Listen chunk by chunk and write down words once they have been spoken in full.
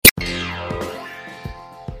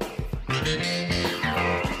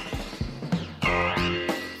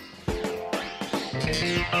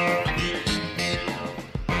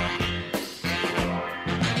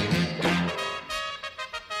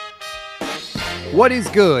What is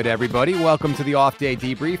good, everybody? Welcome to the Off-Day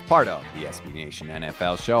Debrief, part of the SB Nation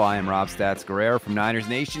NFL show. I am Rob Stats Guerrero from Niners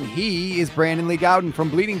Nation. He is Brandon Lee Gowden from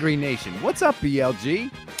Bleeding Green Nation. What's up,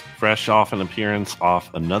 BLG? Fresh off an appearance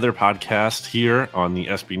off another podcast here on the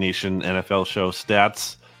SB Nation NFL show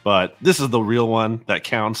Stats. But this is the real one that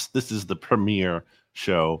counts. This is the premiere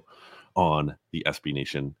show on the SB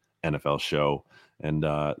Nation NFL show. And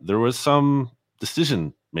there was some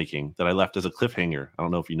decision making that I left as a cliffhanger. I don't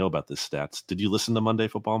know if you know about this, Stats. Did you listen to Monday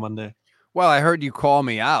Football Monday? Well, I heard you call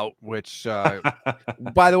me out, which,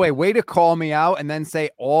 by the way, way to call me out and then say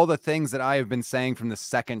all the things that I have been saying from the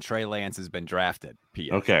second Trey Lance has been drafted.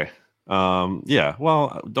 P.S. Okay. Yeah.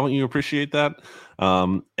 Well, don't you appreciate that?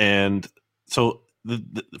 And so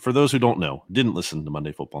for those who don't know, didn't listen to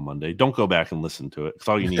Monday Football Monday, don't go back and listen to it, because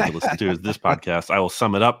all you need to listen to is this podcast. I will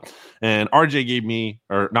sum it up. And RJ gave me,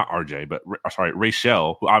 or not RJ, but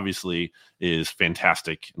Rachel, who obviously is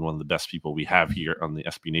fantastic and one of the best people we have here on the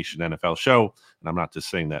SB Nation NFL show. And I'm not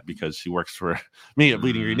just saying that because she works for me at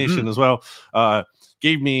Bleeding Green Nation as well.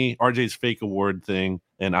 Gave me RJ's fake award thing.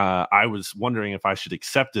 And I was wondering if I should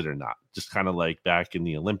accept it or not. Just kind of like back in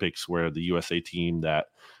the Olympics, where the USA team that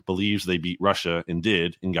believes they beat Russia and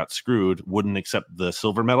got screwed wouldn't accept the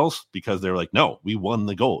silver medals because they're like, no, we won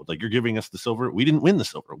the gold. Like, you're giving us the silver. We didn't win the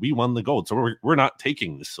silver. We won the gold. So we're not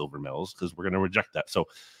taking the silver medals because we're going to reject that. So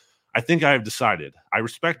I think I have decided. I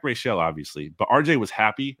respect Rachel, obviously, but RJ was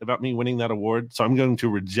happy about me winning that award. So I'm going to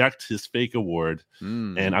reject his fake award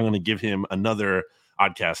and I'm going to give him another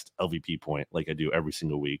Oddcast LVP point, like I do every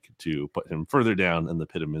single week, to put him further down in the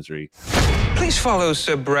pit of misery. Please follow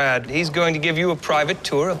Sir Brad. He's going to give you a private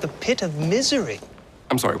tour of the pit of misery.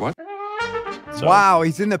 I'm sorry, what? So, wow,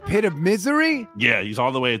 he's in the pit of misery? Yeah, he's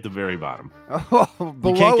all the way at the very bottom. Oh,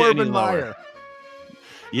 below Urban Meyer.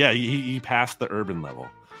 Yeah, he passed the urban level.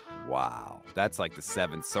 Wow, that's like the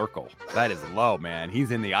seventh circle. That is low, man. He's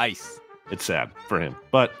in the ice. It's sad for him.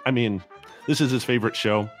 But, I mean, this is his favorite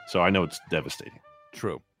show, so I know it's devastating.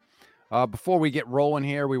 True. Before we get rolling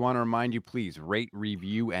here, we want to remind you, please rate,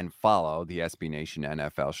 review, and follow the SB Nation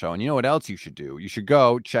NFL show. And you know what else you should do? You should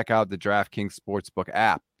go check out the DraftKings Sportsbook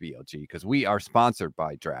app, BLG, because we are sponsored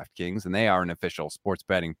by DraftKings, and they are an official sports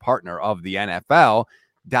betting partner of the NFL.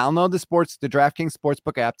 Download the DraftKings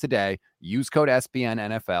Sportsbook app today. Use code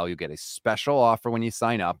SBNNFL. You get a special offer when you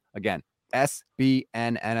sign up. Again,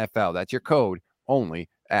 SBNNFL. That's your code only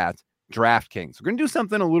at DraftKings. We're going to do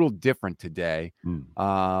something a little different today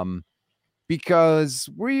because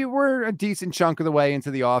we're a decent chunk of the way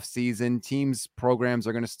into the offseason. Teams' programs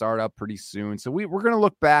are going to start up pretty soon. So we're going to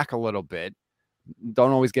look back a little bit.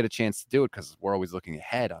 Don't always get a chance to do it because we're always looking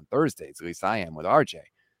ahead on Thursdays. At least I am with RJ.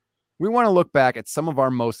 We want to look back at some of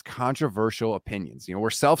our most controversial opinions. You know, we're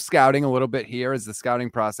self-scouting a little bit here as the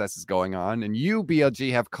scouting process is going on. And you,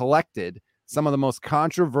 BLG, have collected some of the most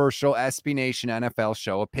controversial SB Nation NFL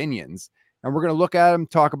show opinions. And we're going to look at them,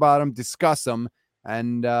 talk about them, discuss them.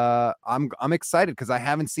 And I'm excited because I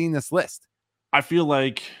haven't seen this list. I feel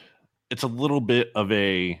like it's a little bit of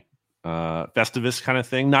a Festivus kind of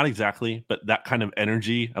thing. Not exactly, but that kind of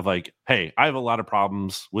energy of like, hey, I have a lot of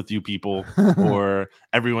problems with you people or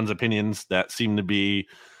everyone's opinions that seem to be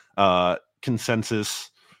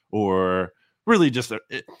consensus or really just,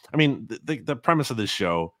 the premise of this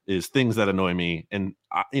show is things that annoy me. And,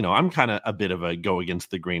 I'm kind of a bit of a go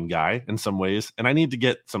against the grain guy in some ways. And I need to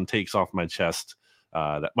get some takes off my chest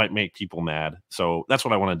that might make people mad. So that's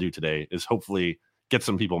what I want to do today is hopefully get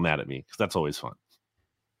some people mad at me because that's always fun.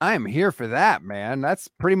 I am here for that, man. That's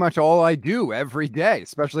pretty much all I do every day,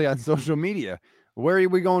 especially on social media. Where are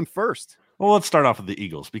we going first? Well, let's start off with the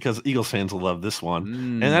Eagles because Eagles fans will love this one.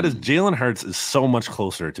 And that is Jalen Hurts is so much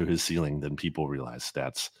closer to his ceiling than people realize.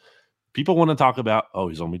 Stats. People want to talk about,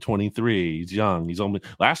 he's only 23. He's young.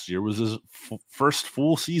 Last year was his first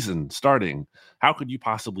full season starting. How could you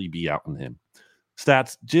possibly be out on him?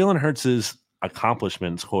 Stats. Jalen Hurts's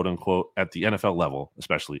accomplishments, quote unquote, at the NFL level,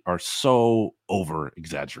 especially, are so over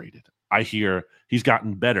exaggerated. I hear he's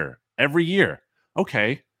gotten better every year.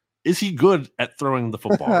 Okay. Is he good at throwing the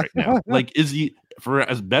football right now? Like, is he, for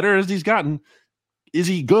as better as he's gotten, is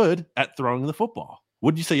he good at throwing the football?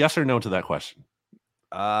 Would you say yes or no to that question?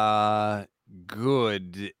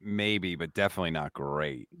 Good, maybe, but definitely not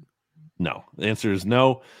great. No. The answer is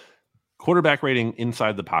no. Quarterback rating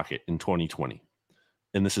inside the pocket in 2020.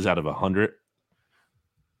 And this is out of 100.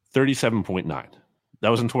 37.9. That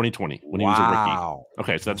was in 2020 when he was a rookie.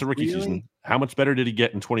 Okay, so that's a rookie season. How much better did he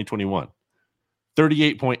get in 2021?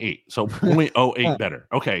 38.8. So 0.08 better.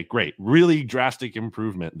 Okay, great. Really drastic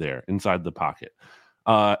improvement there inside the pocket.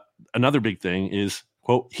 Another big thing is,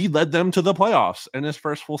 quote, he led them to the playoffs in his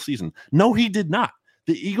first full season. No, he did not.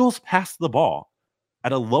 The Eagles passed the ball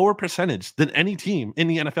at a lower percentage than any team in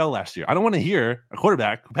the NFL last year. I don't want to hear a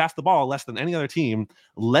quarterback who passed the ball less than any other team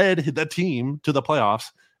led the team to the playoffs.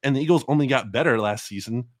 And the Eagles only got better last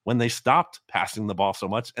season when they stopped passing the ball so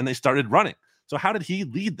much and they started running. So how did he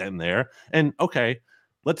lead them there? And okay,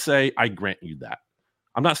 let's say I grant you that.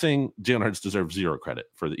 I'm not saying Jalen Hurts deserves zero credit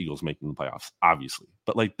for the Eagles making the playoffs, obviously.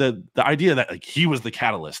 But like the idea that like he was the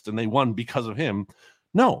catalyst and they won because of him.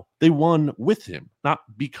 No, they won with him, not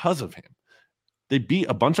because of him. They beat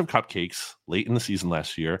a bunch of cupcakes late in the season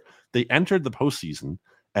last year. They entered the postseason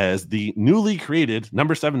as the newly created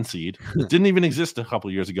number 7 seed that didn't even exist a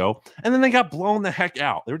couple years ago. And then they got blown the heck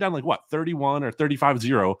out. They were down like what, 31 or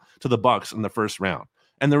 35-0 to the Bucs in the first round.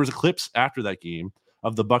 And there was clips after that game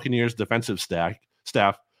of the Buccaneers defensive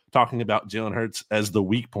staff talking about Jalen Hurts as the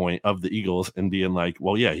weak point of the Eagles and being like,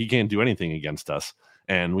 well, yeah, he can't do anything against us.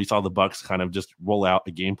 And we saw the Bucs kind of just roll out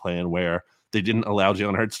a game plan where they didn't allow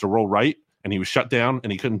Jalen Hurts to roll right, and he was shut down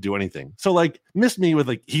and he couldn't do anything. So like, miss me with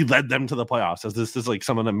like, he led them to the playoffs as this is like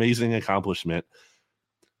some amazing accomplishment.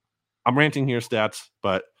 I'm ranting here, stats,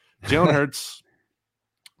 but Jalen Hurts,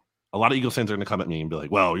 a lot of Eagles fans are going to come at me and be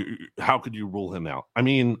like, well, how could you rule him out? I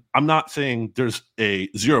mean, I'm not saying there's a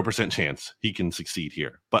 0% chance he can succeed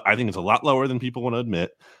here, but I think it's a lot lower than people want to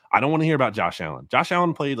admit. I don't want to hear about Josh Allen. Josh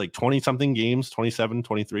Allen played like 20-something games, 27,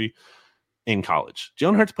 23 in college.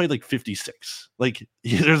 Jalen Hurts played like 56. Like,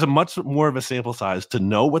 there's a much more of a sample size to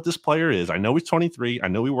know what this player is. I know he's 23. I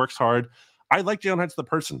know he works hard. I like Jalen Hurts the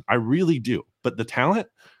person. I really do. But the talent,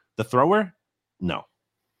 the thrower, no.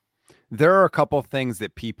 There are a couple things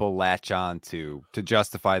that people latch on to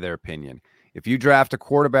justify their opinion. If you draft a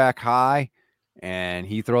quarterback high and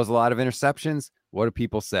he throws a lot of interceptions, what do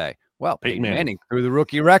people say? Well, Peyton Manning threw the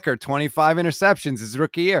rookie record, 25 interceptions his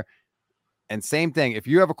rookie year. And same thing, if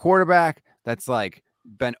you have a quarterback that's like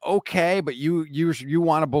been okay, but you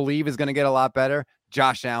want to believe is going to get a lot better,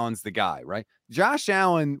 Josh Allen's the guy, right? Josh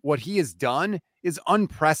Allen, what he has done is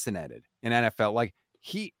unprecedented in NFL. Like,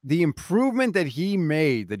 the improvement that he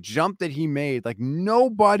made, the jump that he made, like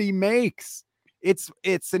nobody makes. It's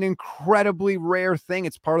an incredibly rare thing.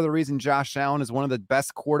 It's part of the reason Josh Allen is one of the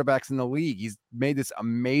best quarterbacks in the league. He's made this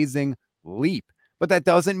amazing leap, but that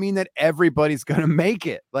doesn't mean that everybody's going to make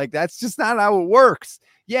it. Like, that's just not how it works.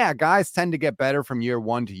 Yeah, guys tend to get better from year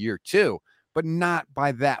 1 to year 2, but not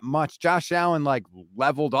by that much. Josh Allen like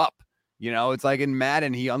leveled up. You know, it's like in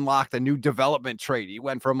Madden, he unlocked a new development trait. He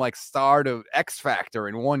went from like star to X Factor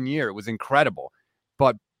in 1 year. It was incredible.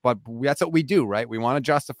 But that's what we do, right? We want to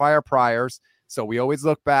justify our priors. So we always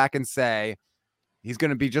look back and say, he's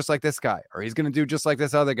going to be just like this guy, or he's going to do just like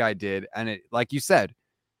this other guy did. And it, like you said,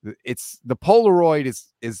 it's the Polaroid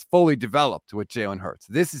is fully developed with Jalen Hurts.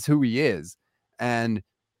 This is who he is. And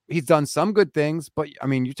he's done some good things, but I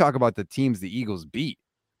mean, you talk about the teams the Eagles beat.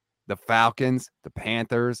 The Falcons, the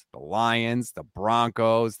Panthers, the Lions, the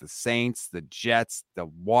Broncos, the Saints, the Jets, the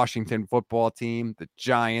Washington football team, the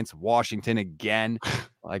Giants, Washington again.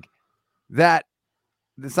 Like that,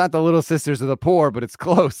 it's not the little sisters of the poor, but it's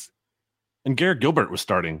close. And Garrett Gilbert was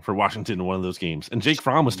starting for Washington in one of those games. And Jake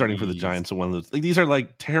Fromm was starting for the Giants in one of those. Like, these are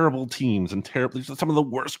like terrible teams and some of the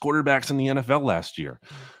worst quarterbacks in the NFL last year.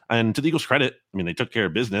 And to the Eagles' credit, I mean, they took care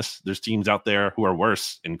of business. There's teams out there who are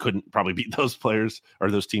worse and couldn't probably beat those players or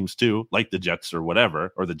those teams too, like the Jets or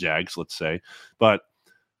whatever, or the Jags, let's say. But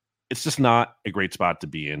it's just not a great spot to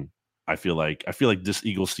be in. I feel like this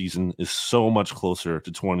Eagles season is so much closer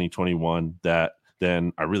to 2021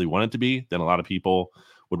 than I really want it to be, than a lot of people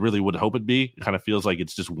would hope it'd be. It kind of feels like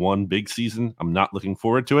it's just one big season. I'm not looking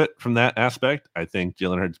forward to it from that aspect. I think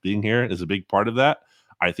Jalen Hurts being here is a big part of that.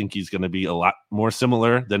 I think he's going to be a lot more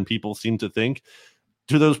similar than people seem to think.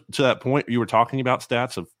 To that point, you were talking about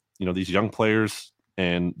stats of, you know, these young players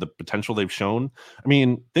and the potential they've shown. I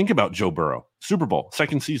mean, think about Joe Burrow, Super Bowl,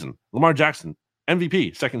 second season, Lamar Jackson,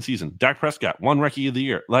 MVP, second season, Dak Prescott, one Rookie of the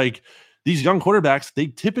Year. Like, these young quarterbacks, they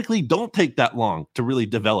typically don't take that long to really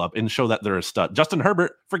develop and show that they're a stud. Justin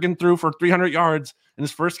Herbert freaking threw for 300 yards in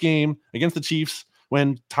his first game against the Chiefs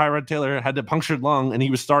when Tyrod Taylor had a punctured lung and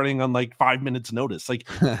he was starting on like 5 minutes notice. Like,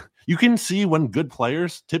 you can see when good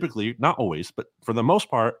players, typically, not always, but for the most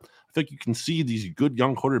part, I think you can see these good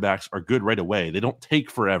young quarterbacks are good right away. They don't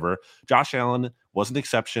take forever. Josh Allen was an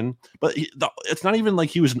exception, but it's not even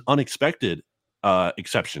like he was an unexpected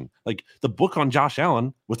exception. Like the book on Josh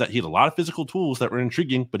Allen was that he had a lot of physical tools that were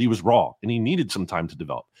intriguing, but he was raw and he needed some time to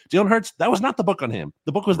develop. Jalen Hurts, that was not the book on him.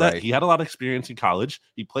 The book was that he had a lot of experience in college,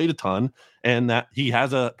 he played a ton, and that he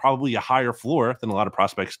has probably a higher floor than a lot of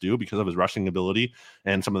prospects do because of his rushing ability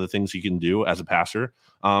and some of the things he can do as a passer.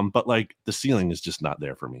 But like the ceiling is just not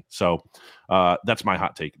there for me. So that's my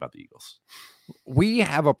hot take about the Eagles. We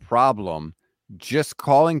have a problem just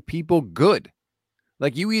calling people good.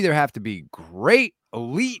 Like you either have to be great,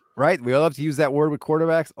 elite, right? We all have to use that word with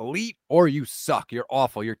quarterbacks, elite, or you suck. You're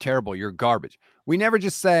awful. You're terrible. You're garbage. We never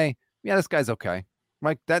just say, yeah, this guy's okay.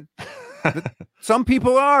 Like that. Some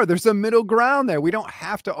people are. There's a middle ground there. We don't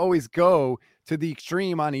have to always go to the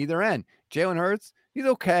extreme on either end. Jalen Hurts, he's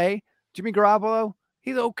okay. Jimmy Garoppolo,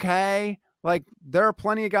 he's okay. Like there are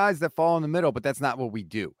plenty of guys that fall in the middle, but that's not what we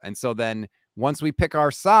do. And so then once we pick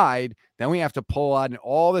our side, then we have to pull on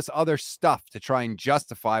all this other stuff to try and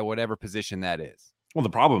justify whatever position that is. Well, the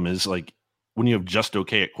problem is like when you have just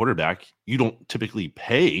okay at quarterback, you don't typically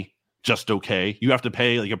pay just okay. You have to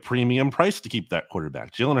pay like a premium price to keep that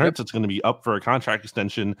quarterback. Jalen Hurts, it's going to be up for a contract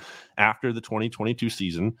extension after the 2022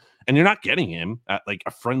 season, and you're not getting him at like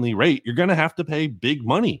a friendly rate. You're going to have to pay big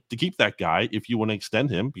money to keep that guy if you want to extend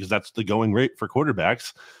him, because that's the going rate for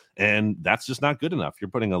quarterbacks. And that's just not good enough. You're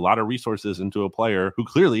putting a lot of resources into a player who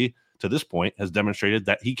clearly, to this point, has demonstrated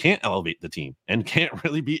that he can't elevate the team and can't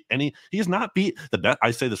really beat any. He has not beat the best.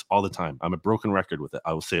 I say this all the time. I'm a broken record with it.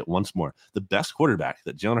 I will say it once more. The best quarterback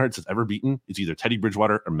that Jalen Hurts has ever beaten is either Teddy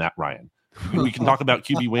Bridgewater or Matt Ryan. We can talk about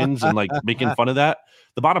QB wins and like making fun of that.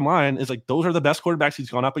 The bottom line is like those are the best quarterbacks he's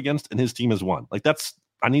gone up against, and his team has won. Like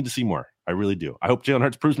I need to see more. I really do. I hope Jalen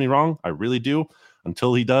Hurts proves me wrong. I really do.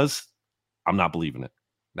 Until he does, I'm not believing it.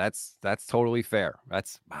 That's totally fair.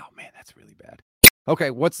 That's really bad.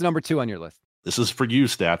 Okay, what's number 2 on your list? This is for you,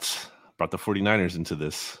 Stats. Brought the 49ers into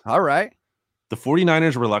this. All right. The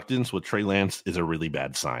 49ers' reluctance with Trey Lance is a really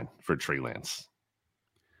bad sign for Trey Lance.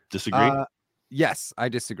 Disagree? Yes, I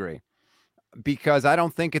disagree. Because I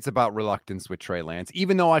don't think it's about reluctance with Trey Lance,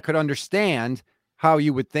 even though I could understand how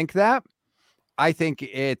you would think that. I think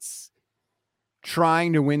it's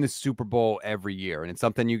trying to win the Super Bowl every year. And it's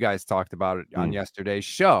something you guys talked about on yesterday's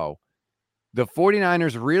show. The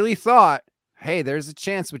 49ers really thought, hey, there's a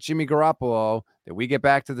chance with Jimmy Garoppolo that we get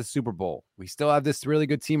back to the Super Bowl. We still have this really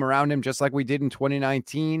good team around him, just like we did in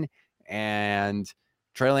 2019. And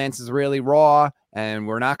Trey Lance is really raw, and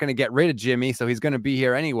we're not going to get rid of Jimmy, so he's going to be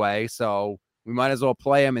here anyway. So we might as well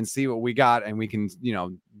play him and see what we got, and we can,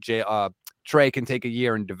 Trey can take a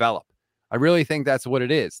year and develop. I really think that's what it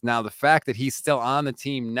is. Now, the fact that he's still on the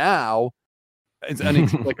team now is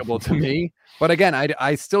inexplicable to me. But again,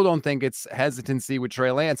 I still don't think it's hesitancy with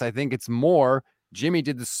Trey Lance. I think it's more Jimmy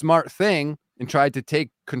did the smart thing and tried to take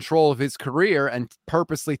control of his career and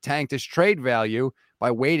purposely tanked his trade value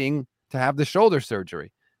by waiting to have the shoulder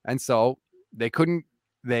surgery. And so they couldn't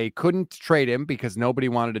trade him because nobody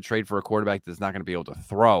wanted to trade for a quarterback that's not going to be able to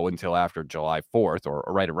throw until after July 4th or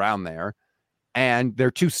right around there. And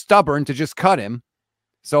they're too stubborn to just cut him.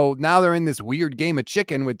 So now they're in this weird game of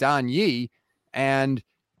chicken with Don Yee. And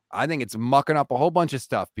I think it's mucking up a whole bunch of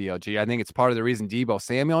stuff, PLG. I think it's part of the reason Deebo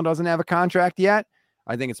Samuel doesn't have a contract yet.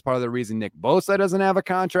 I think it's part of the reason Nick Bosa doesn't have a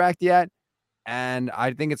contract yet. And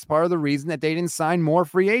I think it's part of the reason that they didn't sign more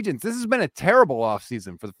free agents. This has been a terrible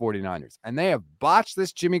offseason for the 49ers. And they have botched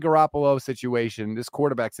this Jimmy Garoppolo situation, this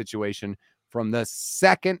quarterback situation, from the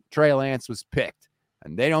second Trey Lance was picked.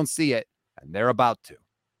 And they don't see it. And they're about to.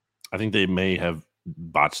 I think they may have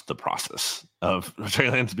botched the process of Trey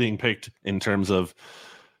Lance being picked in terms of,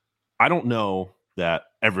 I don't know that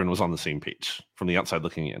everyone was on the same page from the outside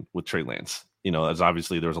looking in with Trey Lance. As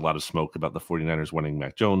obviously there was a lot of smoke about the 49ers wanting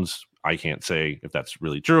Mac Jones. I can't say if that's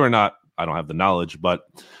really true or not. I don't have the knowledge. But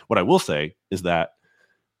what I will say is that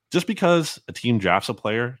just because a team drafts a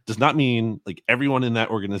player does not mean like everyone in that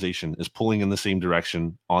organization is pulling in the same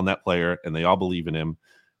direction on that player and they all believe in him.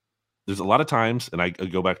 There's a lot of times, and I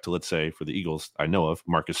go back to, let's say, for the Eagles, I know of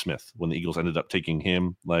Marcus Smith, when the Eagles ended up taking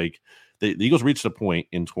him. Like the Eagles reached a point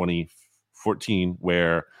in 2014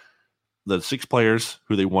 where the 6 players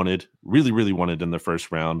who they wanted, really, really wanted in the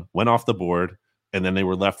first round, went off the board, and then they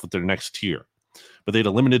were left with their next tier. But they had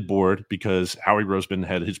a limited board because Howie Roseman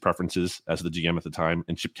had his preferences as the GM at the time,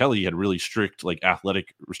 and Chip Kelly had really strict like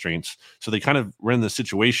athletic restraints. So they kind of were in the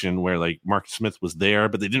situation where like Marcus Smith was there,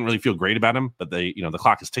 but they didn't really feel great about him. But they, the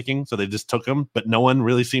clock is ticking, so they just took him. But no one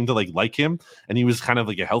really seemed to like him, and he was kind of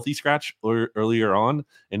like a healthy scratch earlier on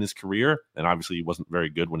in his career, and obviously he wasn't very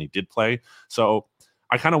good when he did play. So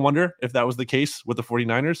I kind of wonder if that was the case with the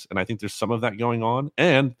 49ers, and I think there's some of that going on.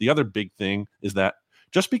 And the other big thing is that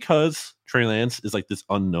just because Trey Lance is like this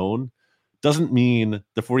unknown doesn't mean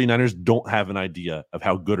the 49ers don't have an idea of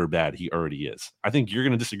how good or bad he already is. I think you're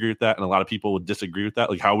going to disagree with that, and a lot of people would disagree with that.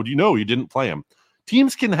 Like, how would you know you didn't play him?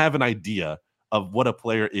 Teams can have an idea of what a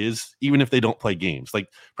player is, even if they don't play games. Like,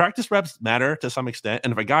 practice reps matter to some extent,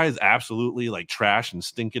 and if a guy is absolutely like trash and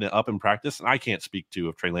stinking it up in practice, and I can't speak to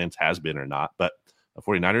if Trey Lance has been or not, but the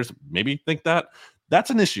 49ers maybe think that's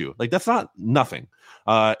an issue. Like, that's not nothing.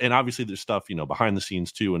 And obviously there's stuff, behind the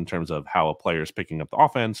scenes too, in terms of how a player is picking up the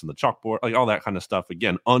offense and the chalkboard, like all that kind of stuff.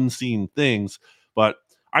 Again, unseen things, but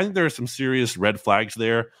I think there are some serious red flags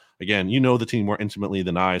there. Again, the team more intimately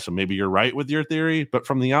than I, so maybe you're right with your theory, but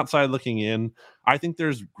from the outside looking in, I think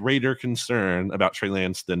there's greater concern about Trey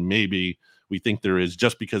Lance than maybe we think there is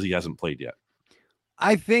just because he hasn't played yet.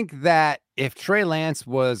 I think that if Trey Lance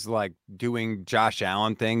was like doing Josh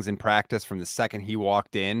Allen things in practice from the second he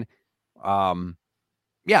walked in,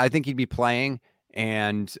 I think he'd be playing,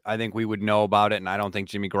 and I think we would know about it, and I don't think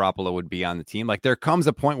Jimmy Garoppolo would be on the team. Like, there comes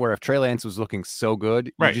a point where if Trey Lance was looking so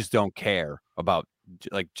good, you just don't care about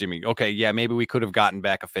like Jimmy. Okay, yeah, maybe we could have gotten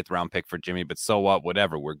back a 5th-round pick for Jimmy, but so what?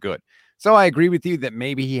 Whatever, we're good. So I agree with you that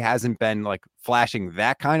maybe he hasn't been like flashing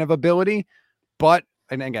that kind of ability, but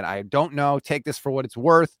and again, I don't know. Take this for what it's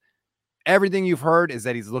worth. Everything you've heard is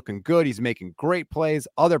that he's looking good. He's making great plays.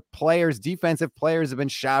 Other players, defensive players, have been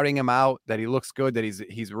shouting him out that he looks good, that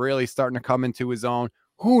he's really starting to come into his own.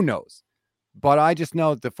 Who knows? But I just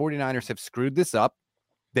know that the 49ers have screwed this up.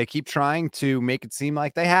 They keep trying to make it seem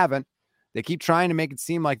like they haven't. They keep trying to make it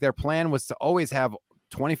seem like their plan was to always have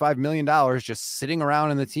 $25 million just sitting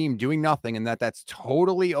around in the team doing nothing, and that's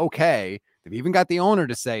totally okay. They've even got the owner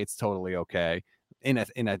to say it's totally okay. In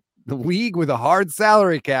a league with a hard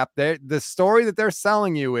salary cap, the story that they're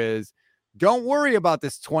selling you is, don't worry about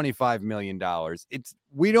this $25 million.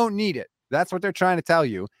 We don't need it. That's what they're trying to tell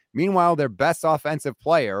you. Meanwhile, their best offensive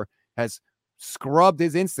player has scrubbed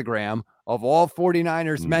his Instagram of all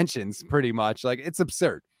 49ers mentions pretty much. Like, it's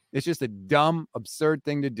absurd. It's just a dumb, absurd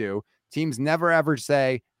thing to do. Teams never ever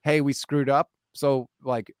say, hey, we screwed up. So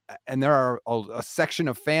like, and there are a section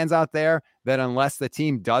of fans out there that unless the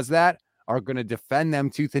team does that, are going to defend them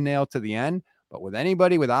tooth and nail to the end. But with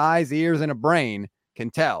anybody with eyes, ears, and a brain can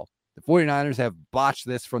tell the 49ers have botched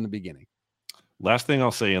this from the beginning. Last thing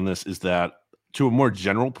I'll say in this is that, to a more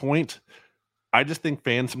general point, I just think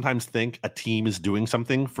fans sometimes think a team is doing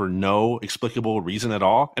something for no explicable reason at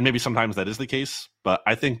all. And maybe sometimes that is the case, but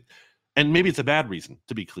I think, and maybe it's a bad reason,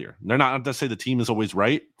 to be clear. They're not to say the team is always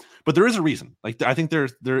right, but there is a reason. Like, I think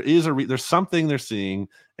there's something they're seeing,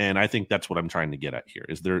 and I think that's what I'm trying to get at here.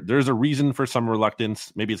 Is there's a reason for some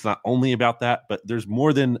reluctance. Maybe it's not only about that, but there's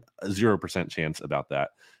more than a 0% chance about that,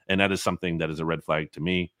 and that is something that is a red flag to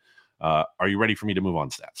me. Are you ready for me to move on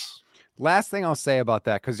stats? Last thing I'll say about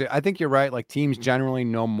that, because I think you're right. Like, teams generally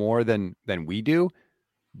know more than we do,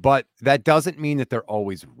 but that doesn't mean that they're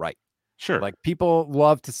always right. Sure. Like, people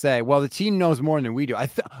love to say, well, the team knows more than we do.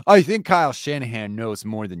 I think Kyle Shanahan knows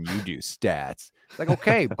more than you do, stats. It's like,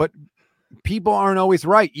 okay, but people aren't always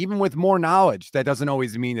right. Even with more knowledge, that doesn't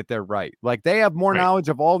always mean that they're right. Like, they have more knowledge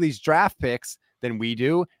of all these draft picks than we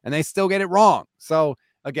do, and they still get it wrong. So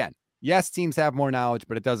again, yes, teams have more knowledge,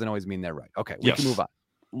 but it doesn't always mean they're right. Okay, we can move on.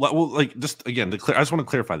 Well, like, just again, I just want to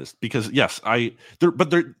clarify this, because yes,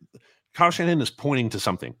 Kyle Shanahan is pointing to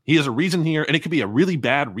something. He has a reason here, and it could be a really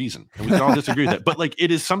bad reason, and we can all disagree with that. But like,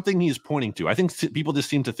 it is something he is pointing to. I think people just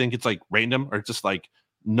seem to think it's like random or just like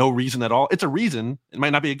no reason at all. It's a reason. It might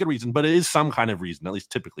not be a good reason, but it is some kind of reason, at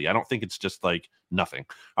least typically. I don't think it's just like nothing.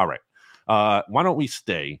 All right. Why don't we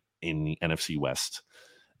stay in the NFC West?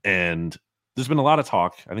 And there's been a lot of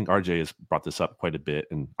talk. I think RJ has brought this up quite a bit,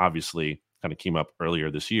 and obviously kind of came up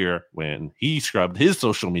earlier this year when he scrubbed his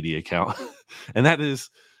social media account, and that is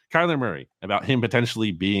Kyler Murray, about him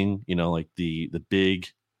potentially being, like the big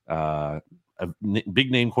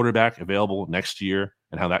name quarterback available next year,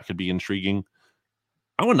 and how that could be intriguing.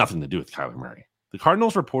 I want nothing to do with Kyler Murray. The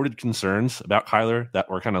Cardinals reported concerns about Kyler that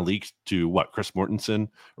were kind of leaked to Chris Mortensen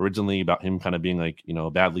originally, about him kind of being like, a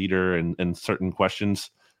bad leader and certain questions.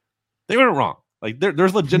 They weren't wrong. Like,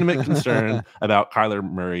 there's legitimate concern about Kyler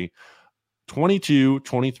Murray. 22,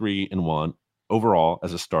 23-1 overall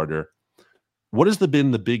as a starter. What has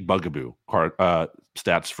been the big bugaboo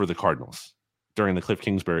stats for the Cardinals during the Cliff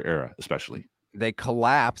Kingsbury era, especially? They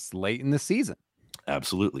collapsed late in the season.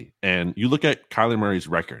 Absolutely. And you look at Kyler Murray's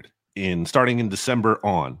record starting in December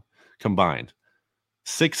on, combined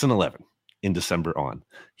 6-11 in December on.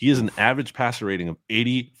 He has an average passer rating of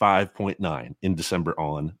 85.9 in December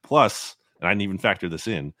on, plus, and I didn't even factor this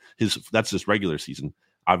in, that's just regular season,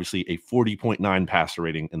 obviously a 40.9 passer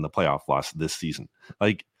rating in the playoff loss this season.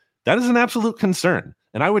 Like, that is an absolute concern.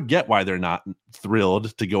 And I would get why they're not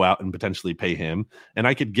thrilled to go out and potentially pay him. And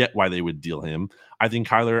I could get why they would deal him. I think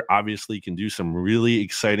Kyler obviously can do some really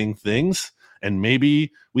exciting things. And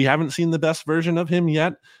maybe we haven't seen the best version of him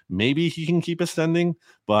yet. Maybe he can keep ascending.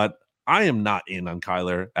 But I am not in on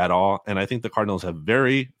Kyler at all. And I think the Cardinals have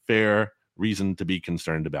very fair reason to be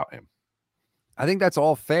concerned about him. I think that's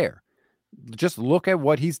all fair. Just look at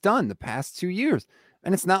what he's done the past 2 years.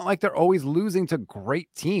 And it's not like they're always losing to great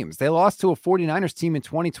teams. They lost to a 49ers team in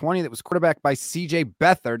 2020 that was quarterbacked by CJ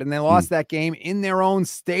Beathard, and they lost that game in their own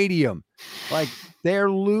stadium. Like, they're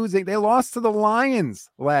losing. They lost to the Lions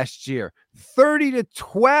last year.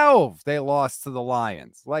 30-12, they lost to the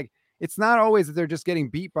Lions. Like, it's not always that they're just getting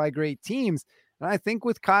beat by great teams. And I think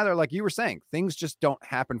with Kyler, like you were saying, things just don't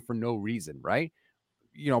happen for no reason, right?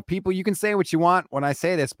 You know, people, you can say what you want when I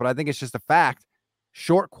say this, but I think it's just a fact.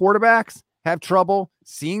 Short quarterbacks have trouble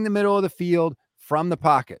seeing the middle of the field from the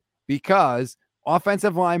pocket because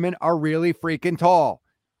offensive linemen are really freaking tall.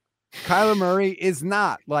 Kyler Murray is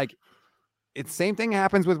not. Like, it's same thing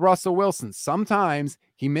happens with Russell Wilson. Sometimes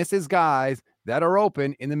he misses guys that are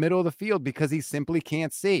open in the middle of the field because he simply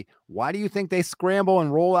can't see. Why do you think they scramble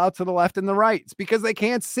and roll out to the left and the right? It's because they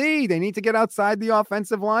can't see. They need to get outside the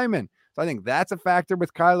offensive lineman. So I think that's a factor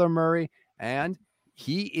with Kyler Murray, and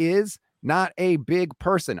he is not a big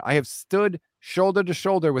person. I have stood shoulder to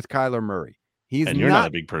shoulder with Kyler Murray. And you're not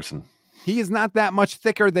a big person. He is not that much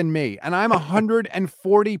thicker than me, and I'm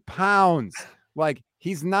 140 pounds. Like,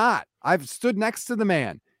 he's not. I've stood next to the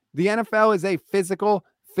man. The NFL is a physical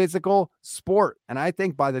sport, and I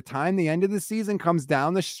think by the time the end of the season comes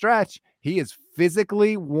down the stretch, he is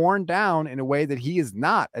physically worn down in a way that he is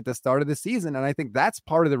not at the start of the season, and I think that's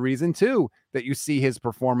part of the reason, too, that you see his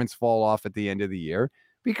performance fall off at the end of the year,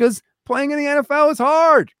 because playing in the NFL is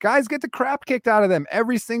hard. Guys get the crap kicked out of them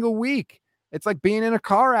every single week. It's like being in a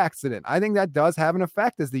car accident. I think that does have an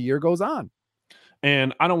effect as the year goes on.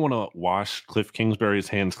 And I don't want to wash Cliff Kingsbury's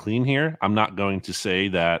hands clean here. I'm not going to say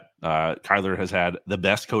that Kyler has had the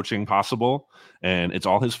best coaching possible and it's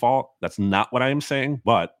all his fault. That's not what I am saying,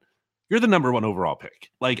 but you're the number one overall pick.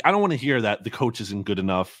 Like, I don't want to hear that the coach isn't good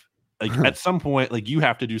enough. Like, at some point, like, you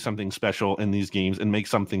have to do something special in these games and make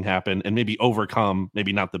something happen and maybe overcome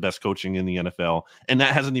maybe not the best coaching in the NFL. And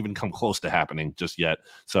that hasn't even come close to happening just yet.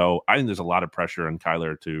 So I think there's a lot of pressure on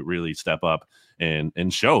Kyler to really step up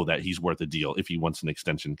and show that he's worth a deal if he wants an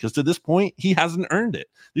extension. Because to this point, he hasn't earned it.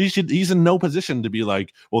 He's in no position to be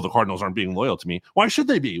like, well, the Cardinals aren't being loyal to me. Why should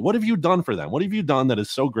they be? What have you done for them? What have you done that is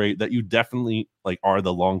so great that you definitely like are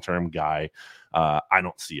the long-term guy? I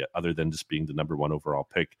don't see it other than just being the number one overall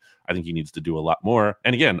pick. I think he needs to do a lot more.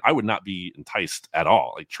 And again, I would not be enticed at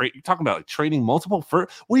all. Like, you're talking about like trading multiple for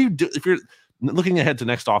what do you do if you're looking ahead to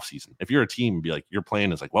next offseason? If you're a team, be like, your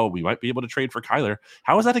plan is like, well, we might be able to trade for Kyler.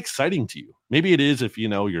 How is that exciting to you? Maybe it is if, you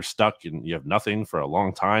know, you're stuck and you have nothing for a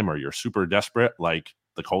long time or you're super desperate like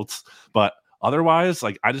the Colts. But otherwise,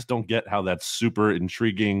 like, I just don't get how that's super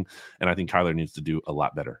intriguing. And I think Kyler needs to do a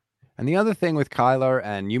lot better. And the other thing with Kyler,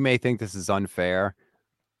 and you may think this is unfair,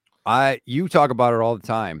 you talk about it all the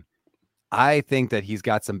time. I think that he's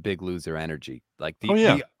got some big loser energy. Like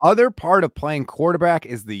the other part of playing quarterback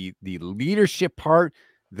is the leadership part,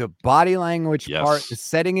 the body language part, the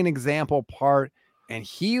setting an example part. And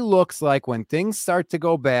he looks like when things start to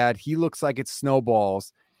go bad, he looks like it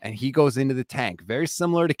snowballs and he goes into the tank. Very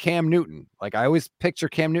similar to Cam Newton. Like, I always picture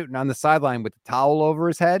Cam Newton on the sideline with the towel over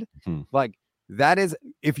his head. Like, that is,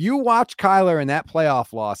 if you watch Kyler in that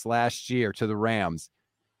playoff loss last year to the Rams,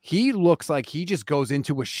 he looks like he just goes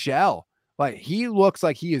into a shell. Like, he looks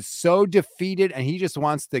like he is so defeated and he just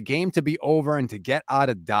wants the game to be over and to get out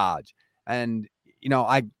of Dodge. And, you know,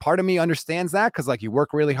 part of me understands that because, like, you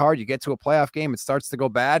work really hard, you get to a playoff game, it starts to go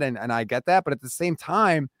bad, and I get that. But at the same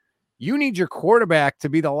time, you need your quarterback to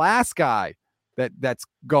be the last guy that's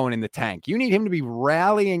going in the tank. You need him to be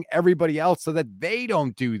rallying everybody else so that they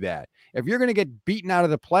don't do that. If you're going to get beaten out of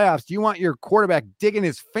the playoffs, you want your quarterback digging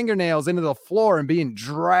his fingernails into the floor and being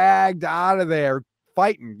dragged out of there,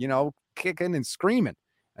 fighting, you know, kicking and screaming.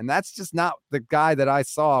 And that's just not the guy that I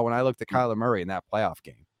saw when I looked at Kyler Murray in that playoff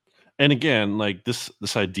game. And again, like this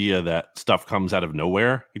idea that stuff comes out of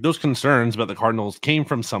nowhere, like those concerns about the Cardinals came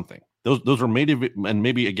from something. Those were made of it, and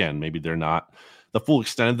maybe they're not. The full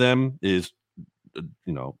extent of them is,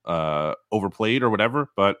 you know, overplayed or whatever,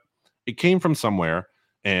 but it came from somewhere.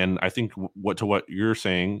 And I think what you're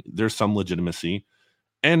saying, there's some legitimacy.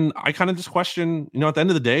 And I kind of just question, you know, at the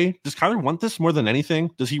end of the day, does Kyler want this more than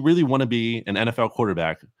anything? Does he really want to be an NFL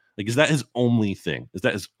quarterback? Like, is that his only thing? Is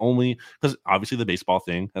that his only? Because obviously the baseball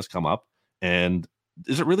thing has come up. And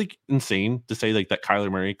is it really insane to say like that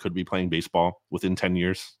Kyler Murray could be playing baseball within 10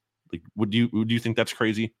 years? Like, would you think that's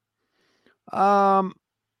crazy?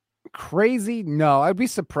 Crazy? No, I'd be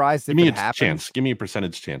surprised if it happens. Chance. Give me a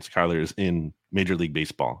percentage chance Kyler is in Major League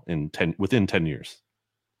Baseball within 10 years.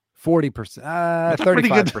 40%. 35%. I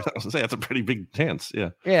was gonna say that's a pretty big chance.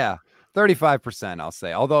 Yeah. Yeah. 35%, I'll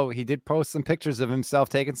say. Although he did post some pictures of himself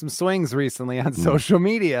taking some swings recently on social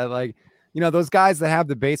media. Like, those guys that have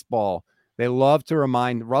the baseball, they love to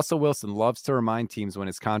remind, Russell Wilson loves to remind teams when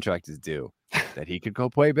his contract is due that he could go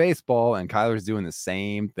play baseball, and Kyler's doing the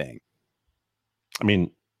same thing. I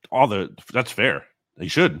mean, that's fair. He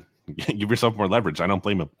should give yourself more leverage. I don't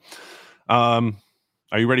blame him.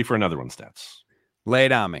 Are you ready for another one, Stats? Lay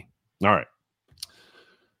it on me. All right.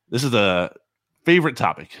 This is a favorite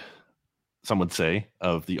topic, some would say,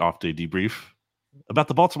 of the off-day debrief about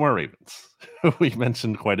the Baltimore Ravens. We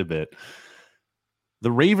mentioned quite a bit.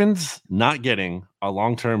 The Ravens not getting a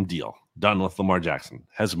long-term deal done with Lamar Jackson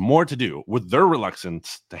has more to do with their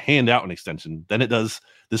reluctance to hand out an extension than it does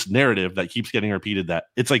this narrative that keeps getting repeated that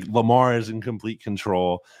it's like Lamar is in complete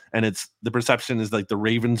control, and it's the perception is like the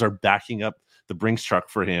Ravens are backing up the Brinks truck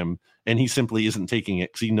for him, and he simply isn't taking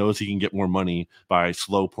it because he knows he can get more money by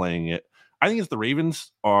slow playing it. I think it's the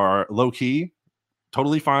Ravens are low-key,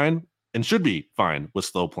 totally fine, and should be fine with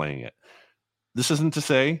slow playing it. This isn't to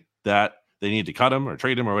say that they need to cut him or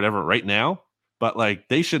trade him or whatever right now, but like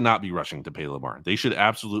they should not be rushing to pay Lamar. They should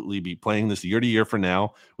absolutely be playing this year to year for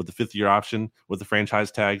now with the 5th year option, with the franchise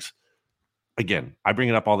tags. Again, I bring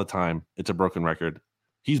it up all the time. It's a broken record.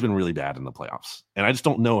 He's been really bad in the playoffs. And I just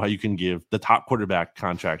don't know how you can give the top quarterback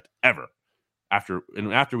contract ever after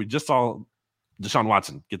we just saw Deshaun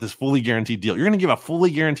Watson get this fully guaranteed deal. You're going to give a fully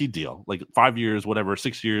guaranteed deal, like 5 years, whatever,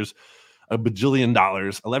 6 years, $1 bajillion,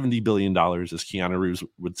 $11 billion, as Keanu Reeves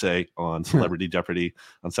would say on Celebrity Jeopardy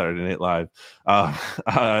on Saturday Night Live.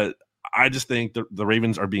 I just think the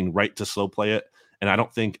Ravens are being right to slow play it. And I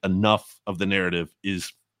don't think enough of the narrative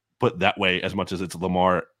is put that way as much as it's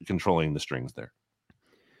Lamar controlling the strings there.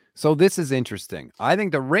 So this is interesting. I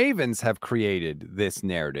think the Ravens have created this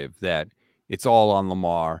narrative that it's all on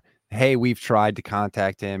Lamar. Hey, we've tried to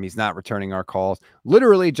contact him. He's not returning our calls.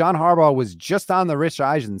 Literally, John Harbaugh was just on the Rich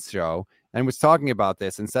Eisen show and was talking about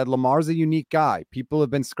this and said Lamar's a unique guy. People have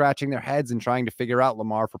been scratching their heads and trying to figure out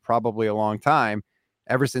Lamar for probably a long time,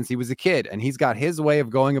 ever since he was a kid. And he's got his way of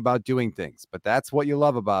going about doing things. But that's what you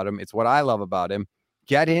love about him. It's what I love about him.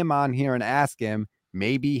 Get him on here and ask him.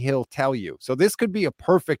 Maybe he'll tell you. So this could be a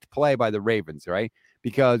perfect play by the Ravens, right?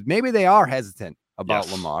 Because maybe they are hesitant about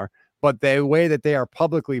Lamar, but the way that they are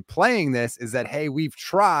publicly playing this is that, hey, we've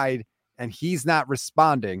tried and he's not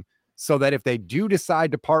responding, so that if they do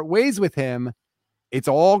decide to part ways with him, it's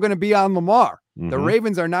all going to be on Lamar. Mm-hmm. The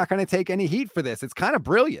Ravens are not going to take any heat for this. It's kind of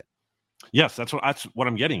brilliant. Yes, that's what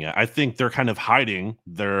I'm getting at. I think they're kind of hiding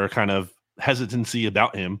their kind of hesitancy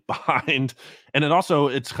about him behind, and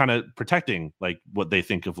it's kind of protecting like what they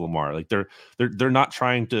think of Lamar. Like they're not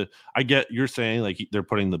trying to. I get you're saying like they're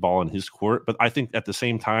putting the ball in his court, but I think at the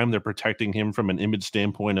same time they're protecting him from an image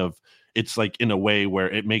standpoint of it's like in a way where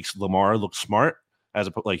it makes Lamar look smart, as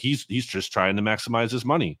a like he's just trying to maximize his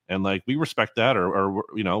money, and like we respect that, or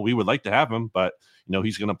we would like to have him, but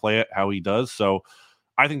he's going to play it how he does. So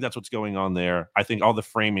I think that's what's going on there. I think all the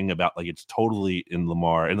framing about like it's totally in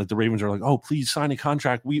Lamar, and like the Ravens are like, oh, please sign a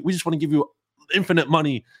contract. We just want to give you infinite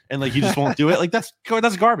money, and like he just won't do it. Like that's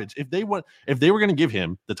garbage. If they were going to give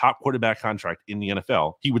him the top quarterback contract in the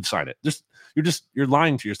NFL, he would sign it. You're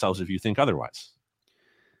lying to yourselves if you think otherwise.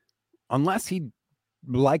 Unless he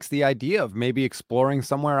likes the idea of maybe exploring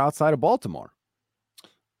somewhere outside of Baltimore.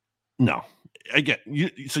 No. Again,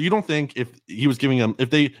 so you don't think if he was giving him if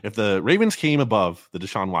the Ravens came above the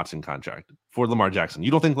Deshaun Watson contract for Lamar Jackson,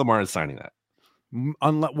 you don't think Lamar is signing that?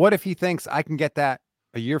 What if he thinks I can get that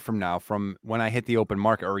a year from now, from when I hit the open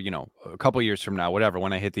market, or a couple years from now, whatever,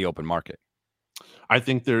 when I hit the open market? I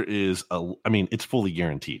think there is it's fully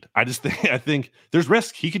guaranteed. I think there's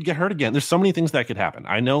risk. He could get hurt again. There's so many things that could happen.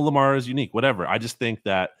 I know Lamar is unique, whatever. I just think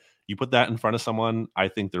that you put that in front of someone, I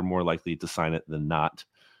think they're more likely to sign it than not.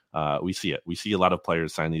 We see it. We see a lot of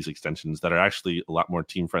players sign these extensions that are actually a lot more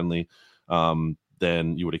team friendly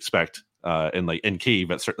than you would expect. And cave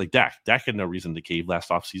at certain, like Dak. Dak had no reason to cave last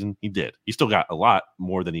offseason. He did. He still got a lot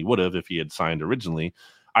more than he would have if he had signed originally.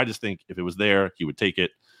 I just think if it was there, he would take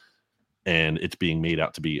it. And it's being made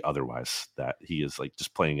out to be otherwise, that he is like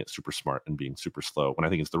just playing it super smart and being super slow. When I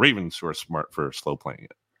think it's the Ravens who are smart for slow playing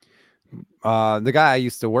it. The guy I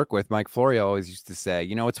used to work with, Mike Florio, always used to say,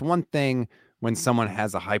 it's one thing when someone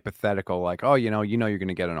has a hypothetical like, oh, you're going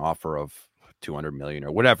to get an offer of $200 million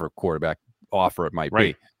or whatever quarterback offer it might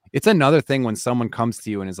be. It's another thing when someone comes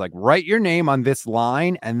to you and is like, write your name on this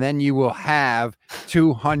line and then you will have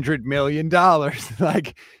 $200 million.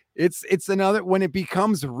 Like it's another, when it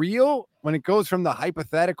becomes real, when it goes from the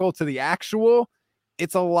hypothetical to the actual,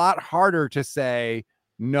 it's a lot harder to say,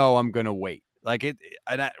 no, I'm going to wait. Like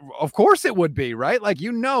of course it would be, right? Like,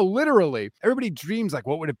 literally everybody dreams like,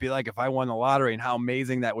 what would it be like if I won the lottery and how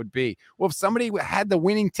amazing that would be? Well, if somebody had the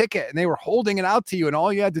winning ticket and they were holding it out to you and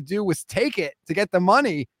all you had to do was take it to get the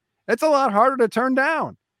money, it's a lot harder to turn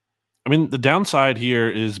down. I mean, the downside here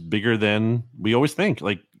is bigger than we always think.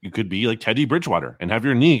 Like, you could be like Teddy Bridgewater and have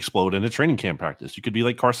your knee explode in a training camp practice. You could be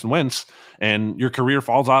like Carson Wentz and your career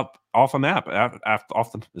falls off the map. Is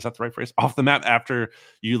that the right phrase? Off the map after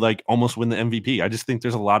you like almost win the MVP. I just think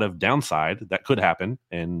there's a lot of downside that could happen.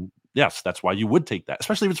 And yes, that's why you would take that,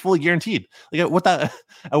 especially if it's fully guaranteed. Like at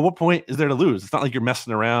what point is there to lose? It's not like you're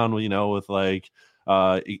messing around, with like,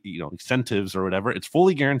 incentives or whatever. It's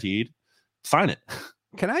fully guaranteed. Sign it.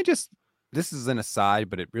 This is an aside,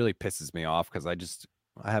 but it really pisses me off because I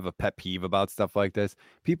have a pet peeve about stuff like this.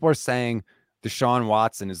 People are saying Deshaun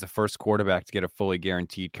Watson is the first quarterback to get a fully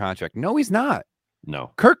guaranteed contract. No, he's not.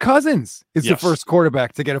 No. Kirk Cousins is the first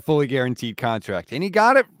quarterback to get a fully guaranteed contract, and he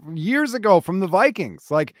got it years ago from the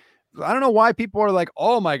Vikings. Like, I don't know why people are like,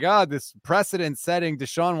 oh my God, this precedent-setting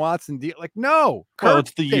Deshaun Watson deal. Like, no. Well,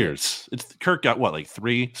 it's the years. It's Kirk got what, like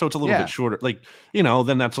 3? So it's a little bit shorter. Like,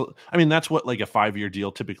 then that's what like a 5-year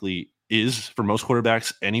deal typically is for most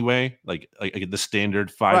quarterbacks anyway. Like the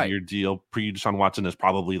standard 5-year deal pre Deshaun Watson is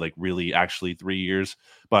probably like really actually 3 years.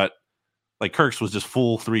 But like Kirk's was just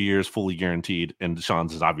full 3 years, fully guaranteed. And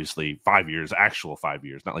Deshaun's is obviously 5 years, actual 5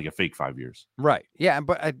 years, not like a fake 5 years. Right. Yeah.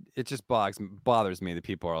 But it just bothers me that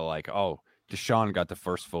people are like, oh, Deshaun got the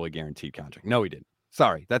first fully guaranteed contract. No, he didn't.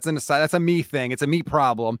 Sorry. That's a me thing. It's a me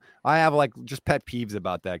problem. I have like just pet peeves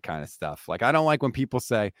about that kind of stuff. Like, I don't like when people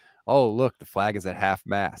say, oh, look, the flag is at half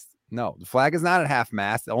mast. No, the flag is not at half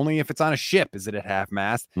mast. Only if it's on a ship is it at half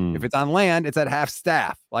mast. If it's on land, it's at half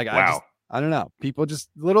staff. Like, wow. I don't know. People just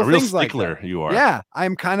little real things stickler like that. You are. Yeah,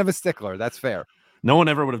 I'm kind of a stickler. That's fair. No one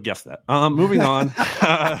ever would have guessed that. Moving on.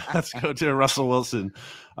 Let's go to Russell Wilson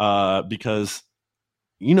because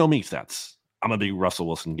me, stats. I'm a big Russell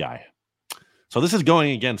Wilson guy. So this is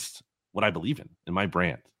going against what I believe in my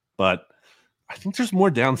brand. But I think there's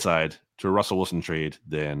more downside to a Russell Wilson trade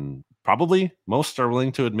than probably most are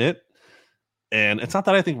willing to admit. And it's not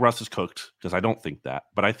that I think Russ is cooked, because I don't think that.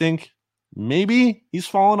 But I think maybe he's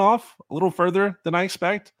fallen off a little further than I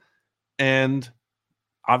expect. And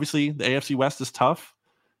obviously the AFC West is tough.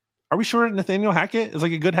 Are we sure Nathaniel Hackett is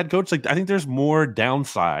like a good head coach? Like, I think there's more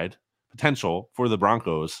downside potential for the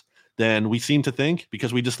Broncos than we seem to think,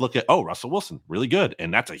 because we just look at, Russell Wilson, really good.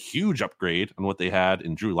 And that's a huge upgrade on what they had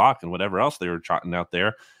in Drew Lock and whatever else they were trotting out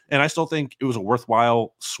there. And I still think it was a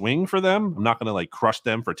worthwhile swing for them. I'm not going to like crush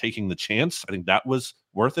them for taking the chance. I think that was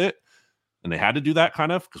worth it. And they had to do that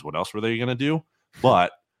kind of, because what else were they going to do?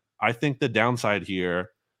 But I think the downside here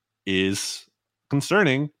is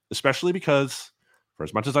concerning, especially because for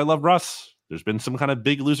as much as I love Russ, there's been some kind of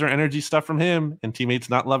big loser energy stuff from him and teammates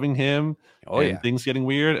not loving him things getting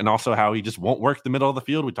weird. And also how he just won't work the middle of the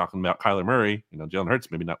field. We're talking about Kyler Murray, Jalen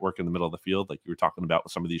Hurts maybe not working the middle of the field like you were talking about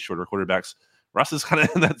with some of these shorter quarterbacks. Russ is kind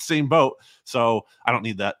of in that same boat. So I don't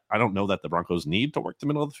need that. I don't know that the Broncos need to work the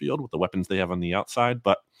middle of the field with the weapons they have on the outside.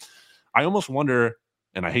 But I almost wonder,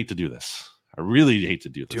 and I hate to do this. I really hate to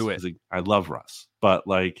do this. Do it. I love Russ. But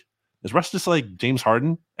like, is Russ just like James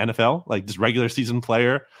Harden, NFL? Like just regular season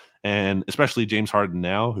player? And especially James Harden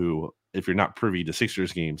now, who, if you're not privy to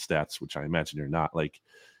Sixers game stats, which I imagine you're not, like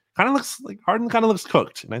kind of looks like Harden kind of looks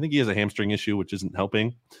cooked. And I think he has a hamstring issue, which isn't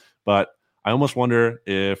helping. But I almost wonder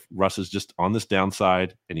if Russ is just on this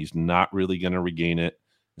downside and he's not really going to regain it,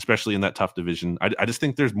 especially in that tough division. I just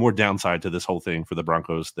think there's more downside to this whole thing for the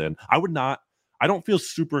Broncos than I don't feel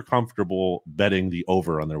super comfortable betting the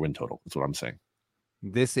over on their win total. That's what I'm saying.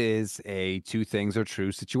 This is a two things are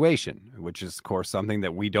true situation, which is, of course, something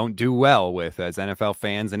that we don't do well with as NFL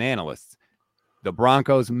fans and analysts. The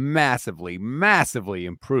Broncos massively, massively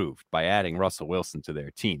improved by adding Russell Wilson to their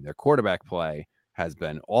team. Their quarterback play has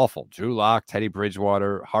been awful. Drew Lock, Teddy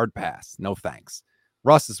Bridgewater, hard pass. No thanks.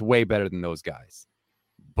 Russ is way better than those guys.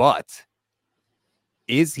 But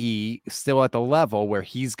is he still at the level where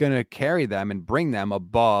he's going to carry them and bring them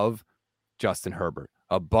above Justin Herbert,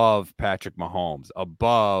 above Patrick Mahomes,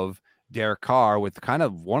 above Derek Carr, with kind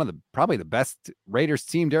of one of the probably the best Raiders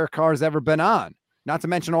team Derek Carr has ever been on, not to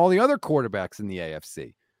mention all the other quarterbacks in the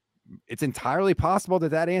AFC? It's entirely possible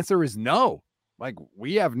that answer is no. Like,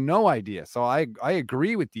 we have no idea. So I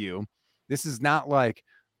agree with you. This is not like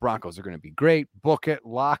Broncos are going to be great, book it,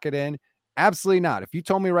 lock it in. Absolutely not. If you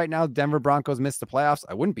told me right now Denver Broncos missed the playoffs,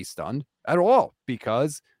 I wouldn't be stunned at all,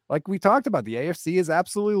 because like we talked about, the AFC is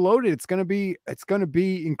absolutely loaded. It's going to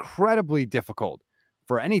be incredibly difficult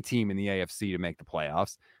for any team in the AFC to make the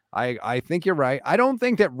playoffs. I think you're right. I don't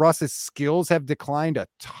think that Russ's skills have declined a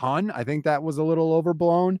ton. I think that was a little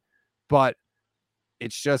overblown, but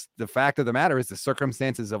it's just the fact of the matter is the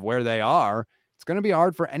circumstances of where they are. It's going to be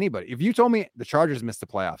hard for anybody. If you told me the Chargers missed the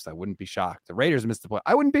playoffs, I wouldn't be shocked. The Raiders missed the playoffs.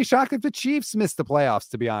 I wouldn't be shocked if the Chiefs missed the playoffs,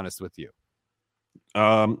 to be honest with you.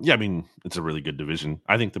 Yeah, I mean, it's a really good division.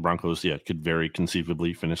 I think the Broncos, could very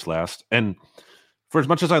conceivably finish last. And for as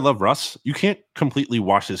much as I love Russ, you can't completely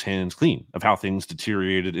wash his hands clean of how things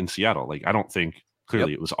deteriorated in Seattle. Like, I don't think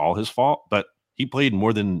clearly it was all his fault, but he played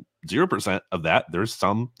more than 0% of that. There's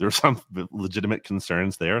some legitimate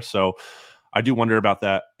concerns there. So I do wonder about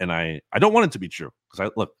that. And I don't want it to be true, because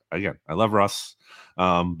I love Russ.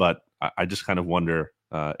 But I just kind of wonder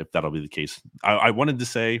if that'll be the case. I wanted to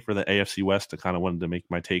say for the AFC West, I kind of wanted to make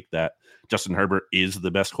my take that Justin Herbert is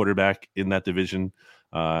the best quarterback in that division.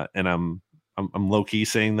 And I'm low key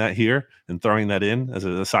saying that here and throwing that in as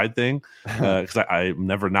a side thing, because I'm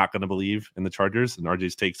never not going to believe in the Chargers, and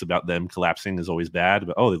RJ's takes about them collapsing is always bad.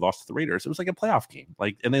 But they lost to the Raiders. It was like a playoff game,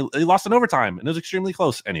 and they lost in overtime, and it was extremely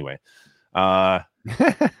close. Anyway,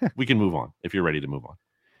 we can move on if you're ready to move on.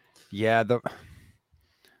 Yeah,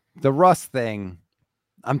 the Russ thing,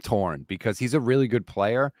 I'm torn, because he's a really good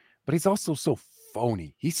player, but he's also so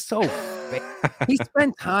phony. He's so fake. He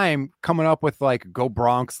spent time coming up with like "Go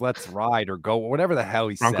Bronx, let's ride," or "Go," whatever the hell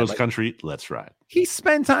he said. Broncos country, let's ride. He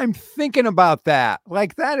spent time thinking about that.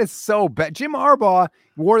 Like, that is so bad. Jim Harbaugh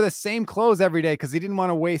wore the same clothes every day because he didn't want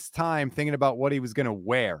to waste time thinking about what he was going to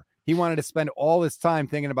wear. He wanted to spend all his time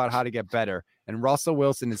thinking about how to get better. And Russell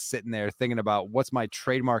Wilson is sitting there thinking about what's my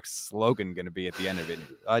trademark slogan going to be at the end of it.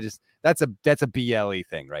 That's a BLE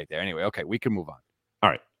thing right there. Anyway, okay, we can move on. All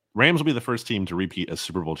right. Rams will be the first team to repeat as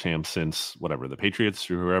Super Bowl champs since the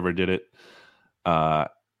Patriots or whoever did it. And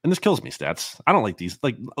this kills me, Stats. I don't like these.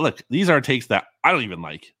 Like, look, these are takes that I don't even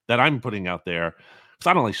like, that I'm putting out there, because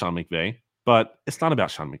I don't like Sean McVay. But it's not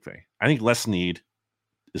about Sean McVay. I think Les Snead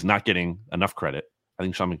is not getting enough credit. I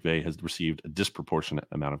think Sean McVay has received a disproportionate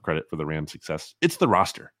amount of credit for the Rams' success. It's the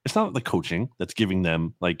roster. It's not the coaching that's giving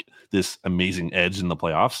them like this amazing edge in the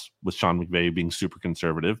playoffs, with Sean McVay being super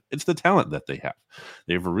conservative. It's the talent that they have.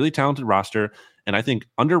 They have a really talented roster. And I think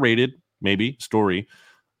underrated, maybe, story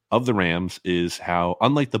of the Rams is how,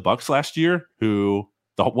 unlike the Bucs last year,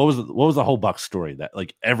 what was the whole Bucs story, that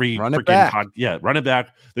like every run it back. Run it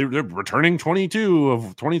back. They're returning 22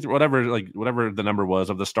 of 23, whatever the number was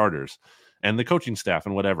of the starters and the coaching staff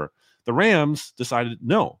and whatever. The Rams decided,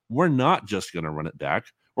 no, we're not just going to run it back.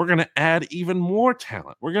 We're going to add even more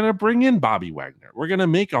talent. We're going to bring in Bobby Wagner. We're going to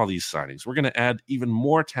make all these signings. We're going to add even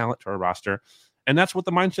more talent to our roster. And that's what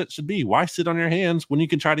the mindset should be. Why sit on your hands when you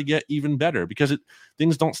can try to get even better? Because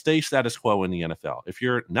things don't stay status quo in the NFL. If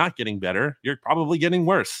you're not getting better, you're probably getting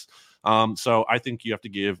worse. So I think you have to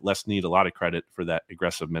give Les Snead a lot of credit for that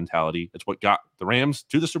aggressive mentality. It's what got the Rams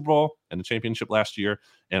to the Super Bowl and the championship last year.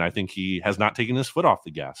 And I think he has not taken his foot off the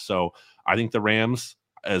gas. So I think the Rams,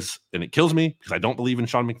 and it kills me because I don't believe in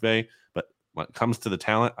Sean McVay, but when it comes to the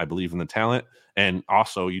talent, I believe in the talent. And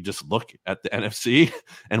also, you just look at the NFC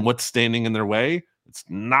and what's standing in their way. It's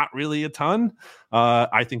not really a ton.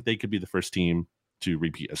 I think they could be the first team to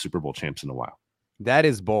repeat as Super Bowl champs in a while. That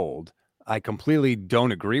is bold. I completely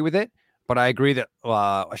don't agree with it, but I agree that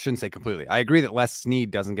I shouldn't say completely. I agree that Les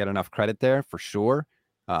Snead doesn't get enough credit there for sure.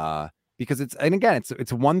 Because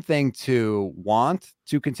it's one thing to want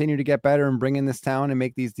to continue to get better and bring in this talent and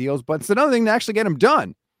make these deals, but it's another thing to actually get them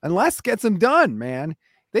done. And Les gets them done, man.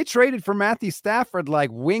 They traded for Matthew Stafford like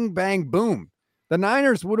wing, bang, boom. The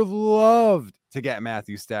Niners would have loved to get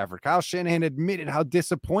Matthew Stafford. Kyle Shanahan admitted how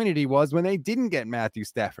disappointed he was when they didn't get Matthew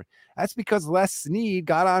Stafford. That's because Les Snead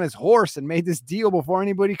got on his horse and made this deal before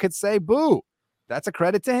anybody could say boo. That's a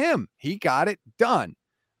credit to him. He got it done.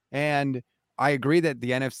 And I agree that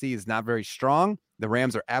the NFC is not very strong. The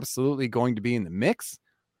Rams are absolutely going to be in the mix.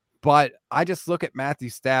 But I just look at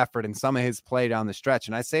Matthew Stafford and some of his play down the stretch,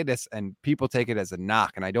 and I say this, and people take it as a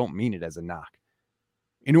knock, and I don't mean it as a knock.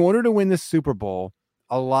 In order to win the Super Bowl,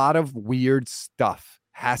 a lot of weird stuff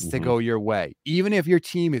has to go your way. Even if your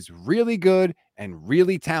team is really good and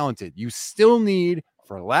really talented, you still need,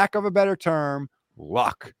 for lack of a better term,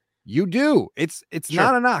 luck. You do. It's sure.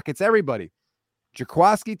 Not a knock. It's everybody.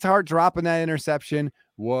 Jaquiski Tartt dropping that interception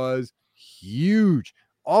was huge.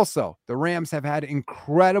 Also, the Rams have had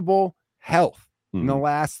incredible health in the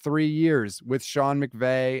last 3 years with Sean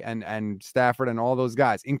McVay and Stafford and all those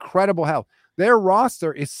guys. Incredible health. Their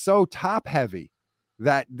roster is so top heavy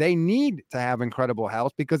that they need to have incredible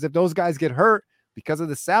health, because if those guys get hurt because of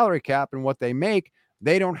the salary cap and what they make,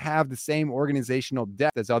 they don't have the same organizational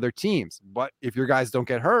depth as other teams. But if your guys don't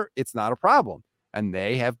get hurt, it's not a problem. And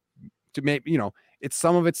they have to make, it's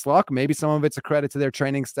some of it's luck. Maybe some of it's a credit to their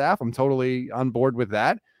training staff. I'm totally on board with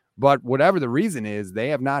that. But whatever the reason is, they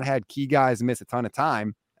have not had key guys miss a ton of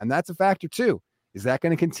time. And that's a factor too. Is that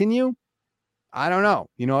going to continue? I don't know.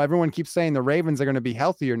 Everyone keeps saying the Ravens are going to be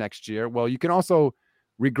healthier next year. Well, you can also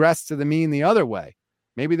regress to the mean the other way.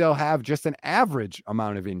 Maybe they'll have just an average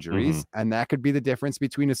amount of injuries, and that could be the difference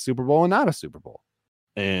between a Super Bowl and not a Super Bowl.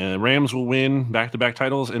 And Rams will win back-to-back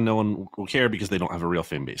titles, and no one will care because they don't have a real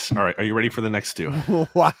fan base. All right, are you ready for the next two?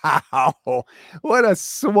 Wow. What a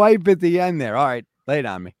swipe at the end there. All right, lay it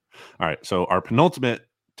on me. All right, so our penultimate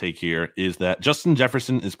take here is that Justin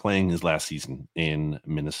Jefferson is playing his last season in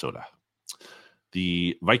Minnesota.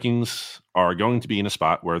 The Vikings are going to be in a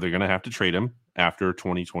spot where they're going to have to trade him after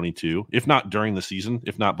 2022, if not during the season,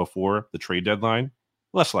 if not before the trade deadline.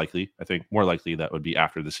 Less likely, I think. More likely that would be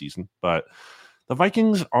after the season. But the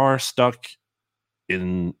Vikings are stuck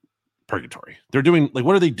in purgatory. They're doing,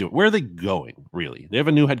 what are they doing? Where are they going, really? They have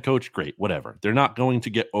a new head coach. Great, whatever. They're not going to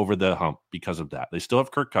get over the hump because of that. They still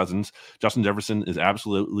have Kirk Cousins. Justin Jefferson is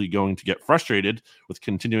absolutely going to get frustrated with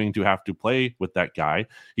continuing to have to play with that guy.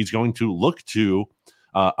 He's going to look to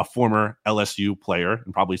a former LSU player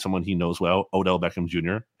and probably someone he knows well, Odell Beckham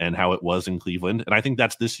Jr., and how it was in Cleveland. And I think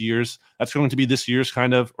that's going to be this year's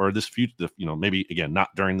kind of, or this future, maybe again, not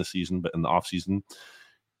during the season, but in the offseason.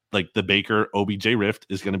 Like the Baker OBJ rift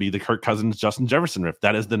is going to be the Kirk Cousins Justin Jefferson rift.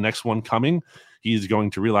 That is the next one coming. He's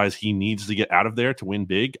going to realize he needs to get out of there to win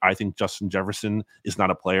big. I think Justin Jefferson is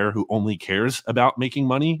not a player who only cares about making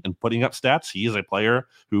money and putting up stats. He is a player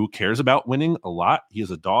who cares about winning a lot. He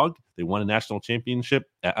is a dog. They won a national championship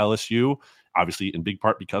at LSU, obviously in big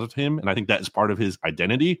part because of him. And I think that is part of his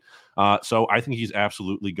identity. So I think he's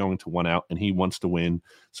absolutely going to win out and he wants to win.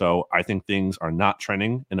 So I think things are not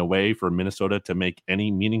trending in a way for Minnesota to make any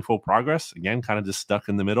meaningful progress. Again, kind of just stuck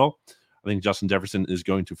in the middle. I think Justin Jefferson is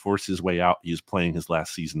going to force his way out. He is playing his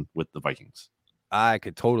last season with the Vikings. I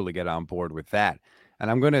could totally get on board with that.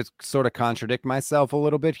 And I'm going to sort of contradict myself a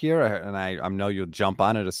little bit here. And I know you'll jump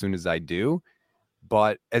on it as soon as I do.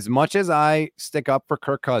 But as much as I stick up for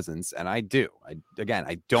Kirk Cousins, and I do,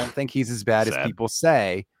 I don't think he's as bad as people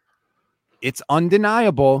say. It's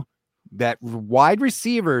undeniable that wide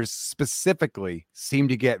receivers specifically seem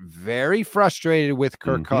to get very frustrated with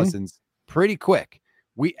Kirk Cousins pretty quick.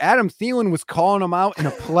 Adam Thielen was calling him out in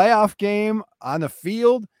a playoff game on the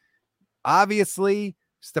field. Obviously,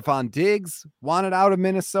 Stephon Diggs wanted out of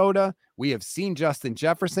Minnesota. We have seen Justin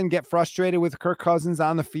Jefferson get frustrated with Kirk Cousins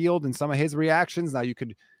on the field and some of his reactions. Now you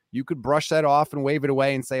could brush that off and wave it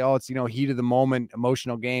away and say, oh, it's, heat of the moment,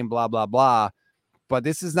 emotional game, blah, blah, blah. But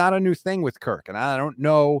this is not a new thing with Kirk. And I don't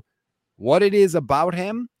know what it is about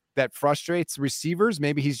him that frustrates receivers.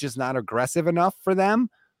 Maybe he's just not aggressive enough for them,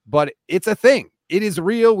 but it's a thing. It is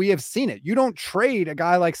real. We have seen it. You don't trade a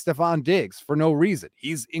guy like Stephon Diggs for no reason.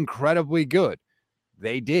 He's incredibly good.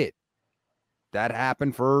 They did. That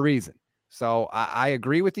happened for a reason. So I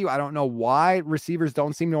agree with you. I don't know why receivers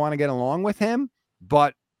don't seem to want to get along with him,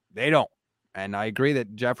 but they don't. And I agree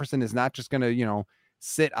that Jefferson is not just going to,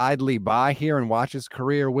 sit idly by here and watch his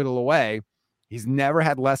career whittle away. He's never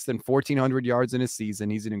had less than 1,400 yards in a season.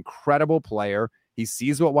 He's an incredible player. He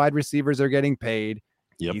sees what wide receivers are getting paid.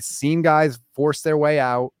 Yep. He's seen guys force their way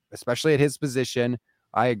out, especially at his position.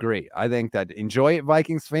 I agree. I think that enjoy it,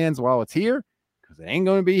 Vikings fans, while it's here, because it ain't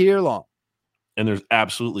going to be here long. And there's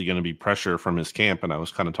absolutely going to be pressure from his camp. And I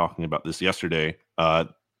was kind of talking about this yesterday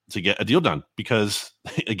to get a deal done because,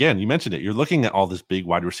 again, you mentioned it. You're looking at all this big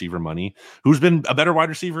wide receiver money. Who's been a better wide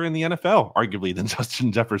receiver in the NFL, arguably, than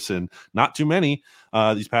Justin Jefferson? Not too many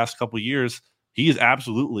these past couple of years. He is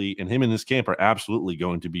absolutely, and him and his camp are absolutely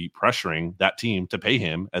going to be pressuring that team to pay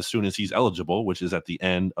him as soon as he's eligible, which is at the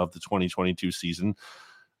end of the 2022 season.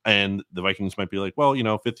 And the Vikings might be like, well,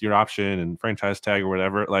 fifth-year option and franchise tag or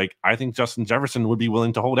whatever. Like, I think Justin Jefferson would be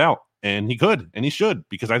willing to hold out, and he could, and he should,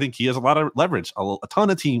 because I think he has a lot of leverage. A ton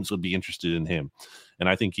of teams would be interested in him. And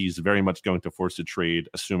I think he's very much going to force a trade,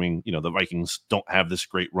 assuming, the Vikings don't have this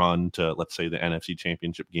great run to, let's say, the NFC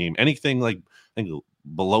Championship game. Anything like, I think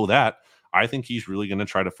below that, I think he's really going to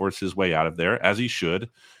try to force his way out of there, as he should.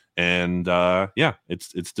 And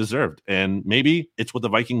it's deserved. And maybe it's what the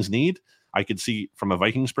Vikings need. I could see from a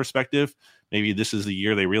Vikings perspective, maybe this is the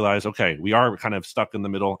year they realize, okay, we are kind of stuck in the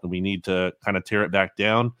middle and we need to kind of tear it back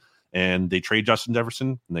down. And they trade Justin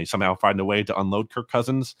Jefferson and they somehow find a way to unload Kirk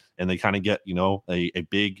Cousins and they kind of get, a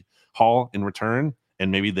big haul in return.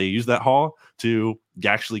 and maybe they use that haul to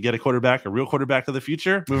actually get a real quarterback of the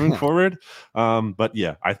future moving forward. But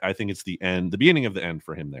yeah, I think it's the beginning of the end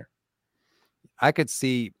for him there. I could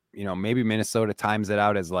see, maybe Minnesota times it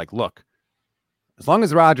out as like, look, as long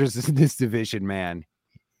as Rodgers is in this division, man,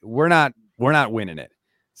 we're not winning it.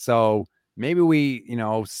 So maybe we,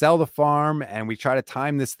 sell the farm and we try to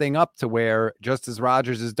time this thing up to where just as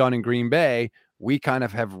Rodgers is done in Green Bay, we kind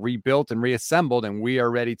of have rebuilt and reassembled and we are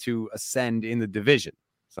ready to ascend in the division.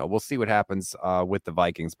 So we'll see what happens with the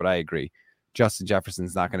Vikings. But I agree. Justin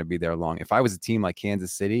Jefferson's not going to be there long. If I was a team like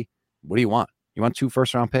Kansas City, what do you want? You want 2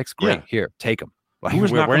 first-round picks? Great. Yeah. Here, take them. Like, we're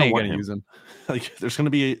not going to use them. Like, there's going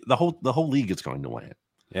to be the whole league is going to want it.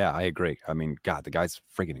 Yeah, I agree. I mean, God, the guy's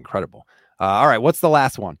freaking incredible. All right, what's the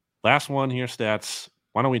last one? Last one here, stats.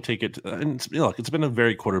 Why don't we take it? And look, it's been a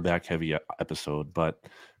very quarterback-heavy episode, but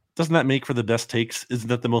doesn't that make for the best takes? Isn't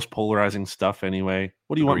that the most polarizing stuff anyway?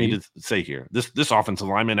 What do you want me to say here? This offensive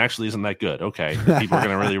lineman actually isn't that good. Okay, people are going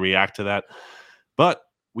to really react to that. But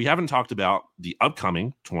we haven't talked about the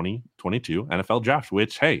upcoming 2022 NFL draft,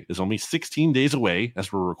 which, hey, is only 16 days away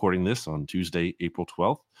as we're recording this on Tuesday, April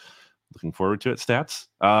 12th. Looking forward to it, Stats.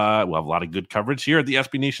 We'll have a lot of good coverage here at the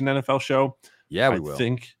SB Nation NFL show. Yeah, we will. I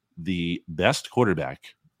think the best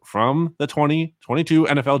quarterback from the 2022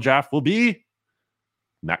 NFL draft will be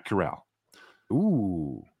Matt Corral.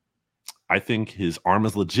 Ooh. I think his arm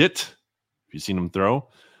is legit. If you've seen him throw,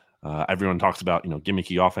 everyone talks about,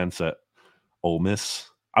 gimmicky offense at Ole Miss.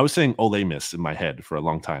 I was saying Ole Miss in my head for a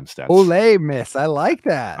long time, Stats. Ole Miss. I like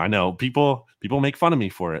that. I know people make fun of me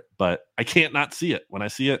for it, but I can't not see it when I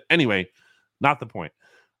see it. Anyway, not the point.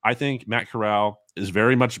 I think Matt Corral is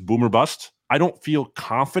very much boomer bust. I don't feel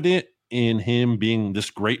confident in him being this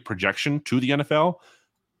great projection to the NFL.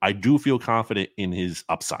 I do feel confident in his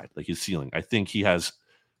upside, like his ceiling. I think he has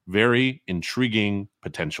very intriguing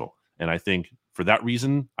potential. And I think for that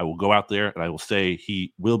reason, I will go out there and I will say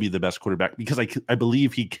he will be the best quarterback because I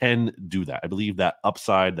believe he can do that. I believe that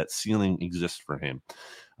upside, that ceiling exists for him.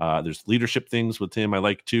 There's leadership things with him I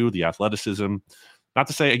like too, the athleticism. Not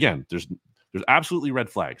to say, again, there's absolutely red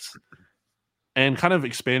flags. And kind of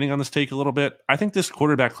expanding on this take a little bit, I think this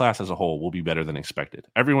quarterback class as a whole will be better than expected.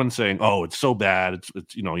 Everyone's saying, "Oh, it's so bad.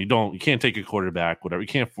 It's you can't take a quarterback, whatever. You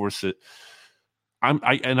can't force it." I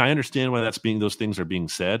understand why those things are being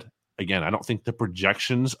said. Again, I don't think the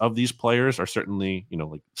projections of these players are certainly,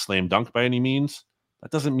 like slam dunk by any means.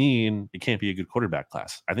 That doesn't mean it can't be a good quarterback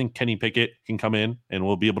class. I think Kenny Pickett can come in and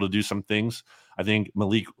will be able to do some things. I think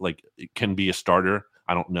Malik can be a starter.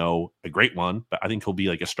 I don't know a great one, but I think he'll be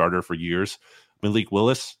like a starter for years. Malik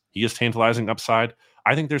Willis, he is tantalizing upside.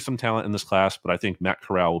 I think there's some talent in this class, but I think Matt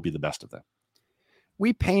Corral will be the best of them.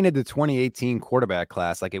 We painted the 2018 quarterback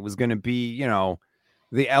class like it was going to be,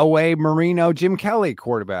 the Elway, Marino, Jim Kelly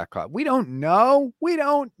quarterback class. We don't know.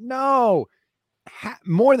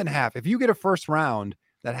 More than half. If you get a first round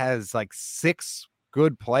that has like 6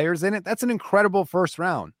 good players in it, that's an incredible first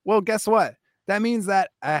round. Well, guess what? That means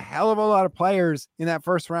that a hell of a lot of players in that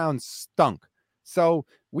first round stunk. So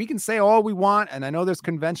we can say all we want, and I know there's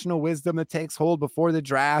conventional wisdom that takes hold before the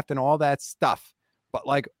draft and all that stuff, but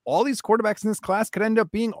like all these quarterbacks in this class could end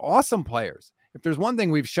up being awesome players. If there's one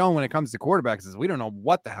thing we've shown when it comes to quarterbacks is we don't know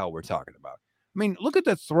what the hell we're talking about. I mean, look at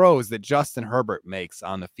the throws that Justin Herbert makes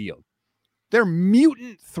on the field. They're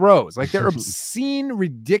mutant throws. Like they're obscene,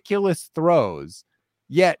 ridiculous throws.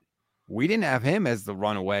 Yet we didn't have him as the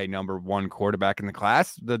runaway number 1 quarterback in the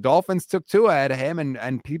class. The Dolphins took 2 ahead of him,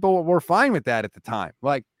 and people were fine with that at the time.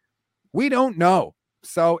 Like, we don't know.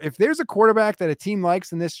 So if there's a quarterback that a team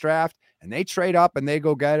likes in this draft and they trade up and they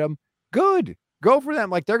go get him, good. Go for them.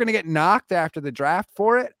 Like, they're going to get knocked after the draft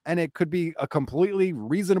for it, and it could be a completely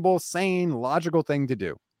reasonable, sane, logical thing to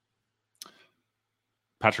do.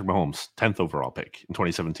 Patrick Mahomes, 10th overall pick in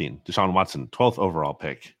 2017. Deshaun Watson, 12th overall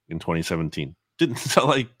pick in 2017. You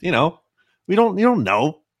don't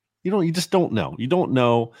know. You just don't know. You don't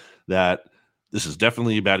know that this is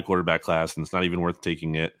definitely a bad quarterback class and it's not even worth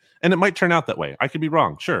taking it. And it might turn out that way. I could be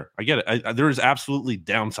wrong. Sure. I get it. There is absolutely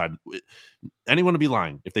downside. Anyone would be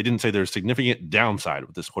lying if they didn't say there's significant downside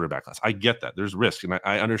with this quarterback class. I get that. There's risk. And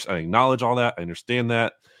I understand. I acknowledge all that. I understand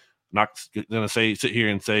that. I'm not going to sit here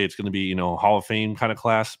and say it's going to be, Hall of Fame kind of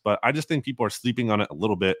class, but I just think people are sleeping on it a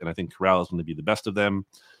little bit. And I think Corral is going to be the best of them.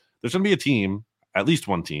 There's going to be a team, at least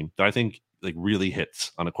one team, that I think really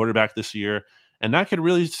hits on a quarterback this year. And that could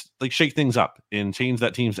really shake things up and change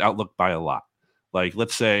that team's outlook by a lot. Like,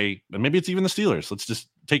 let's say, and maybe it's even the Steelers. Let's just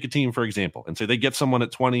take a team, for example, and say they get someone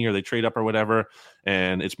at 20 or they trade up or whatever,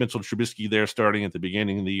 and it's Mitchell Trubisky there starting at the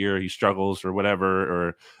beginning of the year. He struggles or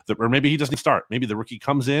whatever, or maybe he doesn't start. Maybe the rookie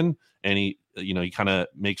comes in and he kind of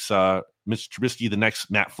makes Mitch Trubisky the next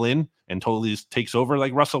Matt Flynn and totally takes over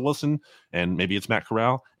like Russell Wilson, and maybe it's Matt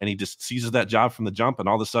Corral, and he just seizes that job from the jump, and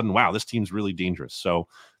all of a sudden, wow, this team's really dangerous. So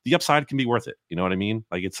the upside can be worth it. You know what I mean?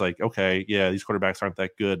 Like, it's like, okay, yeah, these quarterbacks aren't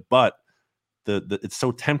that good, but it's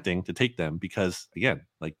so tempting to take them because, again,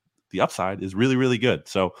 like, the upside is really, really good.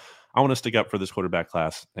 So I want to stick up for this quarterback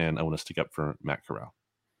class, and I want to stick up for Matt Corral.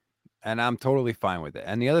 And I'm totally fine with it.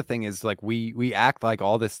 And the other thing is, like, we act like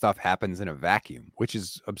all this stuff happens in a vacuum, which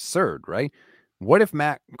is absurd, right? What if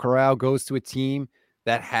Matt Corral goes to a team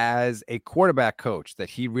that has a quarterback coach that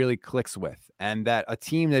he really clicks with, and that a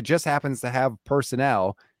team that just happens to have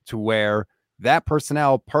personnel to where that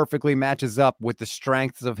personnel perfectly matches up with the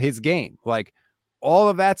strengths of his game? Like, all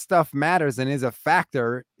of that stuff matters and is a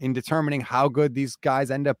factor in determining how good these guys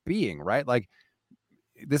end up being, right? Like,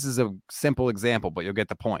 this is a simple example, but you'll get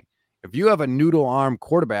the point. If you have a noodle arm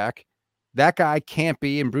quarterback, that guy can't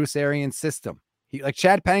be in Bruce Arians' system. Like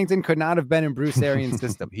Chad Pennington could not have been in Bruce Arians'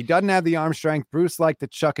 system. He doesn't have the arm strength. Bruce liked to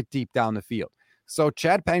chuck it deep down the field. So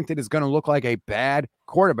Chad Pennington is going to look like a bad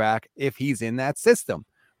quarterback if he's in that system.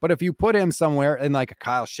 But if you put him somewhere in like a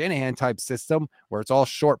Kyle Shanahan type system where it's all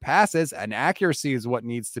short passes and accuracy is what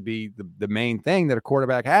needs to be the main thing that a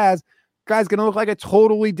quarterback has, guy's going to look like a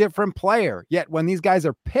totally different player. Yet when these guys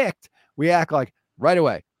are picked, we act like right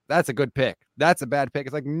away, that's a good pick, that's a bad pick.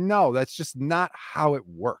 It's like, no, that's just not how it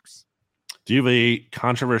works. Do you have a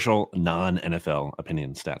controversial non-NFL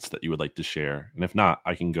opinion stats that you would like to share? And if not,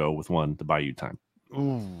 I can go with one to buy you time.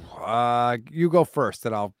 Ooh, you go first,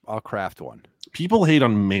 and I'll craft one. People hate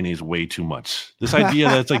on mayonnaise way too much. This idea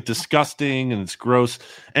that it's like disgusting and it's gross.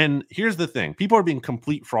 And here's the thing. People are being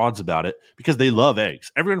complete frauds about it because they love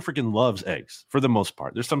eggs. Everyone freaking loves eggs for the most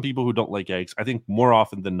part. There's some people who don't like eggs. I think more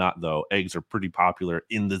often than not, though, eggs are pretty popular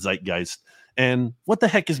in the zeitgeist. And what the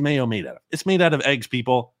heck is mayo made out of? It's made out of eggs,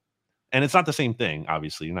 people. And it's not the same thing,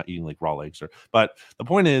 obviously. You're not eating like raw eggs. But the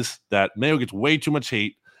point is that mayo gets way too much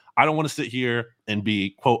hate. I don't want to sit here and be,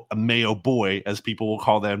 quote, a mayo boy, as people will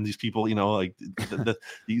call them. These people, like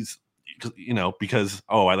these, because,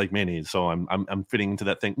 oh, I like mayonnaise, so I'm fitting into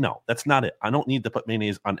that thing. No, that's not it. I don't need to put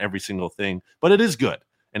mayonnaise on every single thing, but it is good.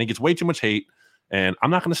 And it gets way too much hate, and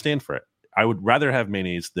I'm not going to stand for it. I would rather have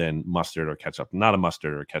mayonnaise than mustard or ketchup. I'm not a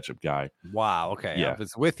mustard or ketchup guy. Wow. Okay. Yeah. I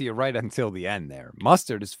was with you right until the end there.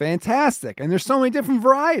 Mustard is fantastic, and there's so many different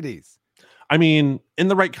varieties. I mean, in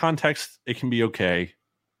the right context, it can be okay.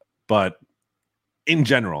 But in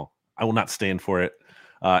general, I will not stand for it.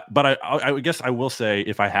 But I guess I will say,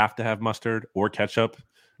 if I have to have mustard or ketchup, I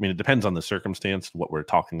mean, it depends on the circumstance, what we're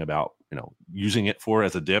talking about, using it for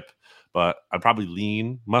as a dip. But I'd probably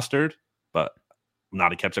lean mustard, but I'm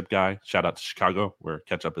not a ketchup guy. Shout out to Chicago, where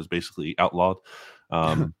ketchup is basically outlawed.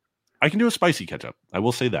 I can do a spicy ketchup. I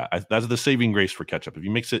will say that. That's the saving grace for ketchup. If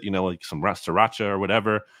you mix it, like some sriracha or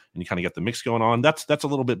whatever, and you kind of get the mix going on, that's a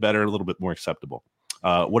little bit better, a little bit more acceptable.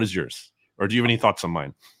 What is yours? Or do you have any thoughts on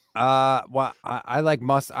mine? Well, I like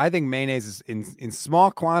mustard. I think mayonnaise is in small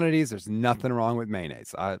quantities. There's nothing wrong with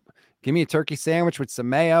mayonnaise. Give me a turkey sandwich with some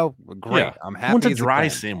mayo. Great. Yeah. I'm happy. What's a dry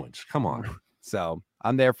sandwich? Come on. So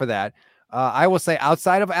I'm there for that. I will say,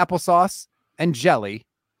 outside of applesauce and jelly,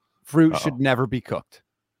 fruit should never be cooked.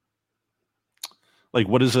 Like,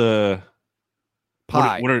 what is a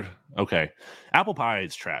pie? Okay. Apple pie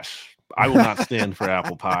is trash. I will not stand for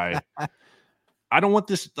apple pie. I don't want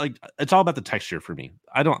this, like, it's all about the texture for me.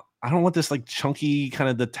 I don't want this like chunky kind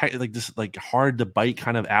of this like hard to bite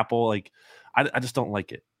kind of apple. Like, I just don't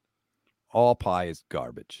like it. All pie is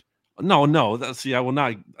garbage. No, I will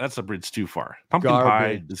not. That's a bridge too far. Pumpkin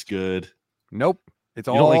pie is good. Nope. It's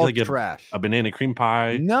all like trash. A banana cream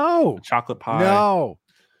pie. No. A chocolate pie. No.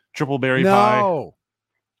 Triple berry pie. No.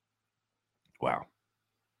 Wow.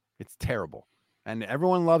 It's terrible. And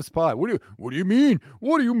everyone loves pie. What do you mean?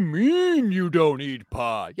 What do you mean you don't eat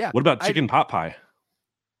pie? Yeah. What about chicken pot pie?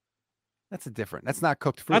 That's That's not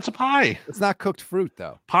cooked fruit. That's a pie. It's not cooked fruit,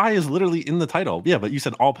 though. Pie is literally in the title. Yeah, but you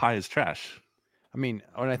said all pie is trash. I mean,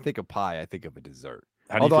 when I think of pie, I think of a dessert.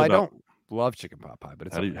 Although I don't love chicken pot pie, but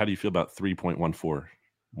it's how do you feel about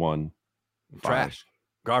 3.141? Trash.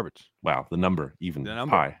 Garbage. Wow, the number.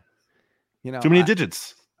 Pie. Too many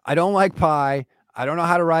digits. I don't like pie. I don't know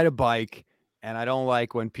how to ride a bike. And I don't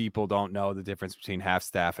like when people don't know the difference between half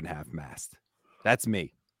staff and half mast. That's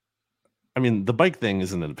me. I mean, the bike thing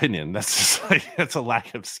isn't an opinion. That's just that's a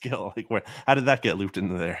lack of skill. Like, how did that get looped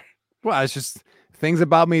into there? Well, it's just things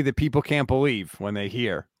about me that people can't believe when they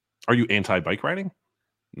hear. Are you anti-bike riding?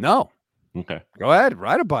 No. Okay. Go ahead,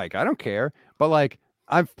 ride a bike. I don't care. But like,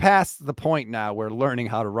 I've passed the point now where learning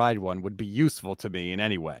how to ride one would be useful to me in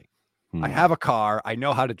any way. I have a car. I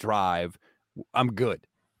know how to drive. I'm good.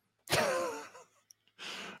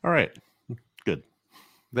 All right. Good.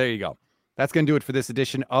 There you go. That's going to do it for this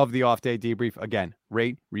edition of the Off Day Debrief. Again,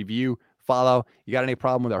 rate, review, follow. You got any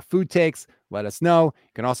problem with our food takes? Let us know.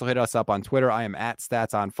 You can also hit us up on Twitter. I am at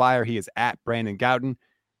Stats on Fire. He is at Brandon Gouton.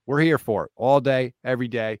 We're here for it all day, every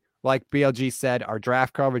day. Like BLG said, our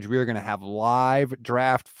draft coverage, we're going to have live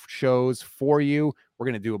draft shows for you. We're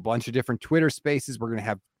going to do a bunch of different Twitter spaces. We're going to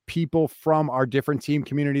have people from our different team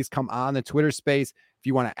communities come on the Twitter space. If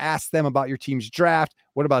you want to ask them about your team's draft,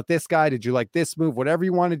 what about this guy? Did you like this move? Whatever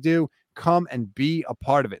you want to do, come and be a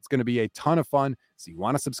part of it. It's going to be a ton of fun. So you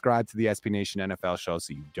want to subscribe to the SB Nation NFL show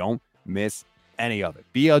so you don't miss any of it.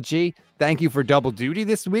 BLG, thank you for double duty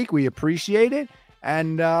this week. We appreciate it.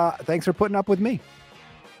 And thanks for putting up with me.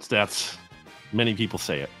 Stats. Many people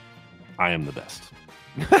say it. I am the best.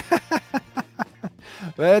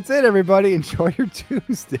 That's it, everybody. Enjoy your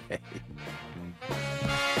Tuesday.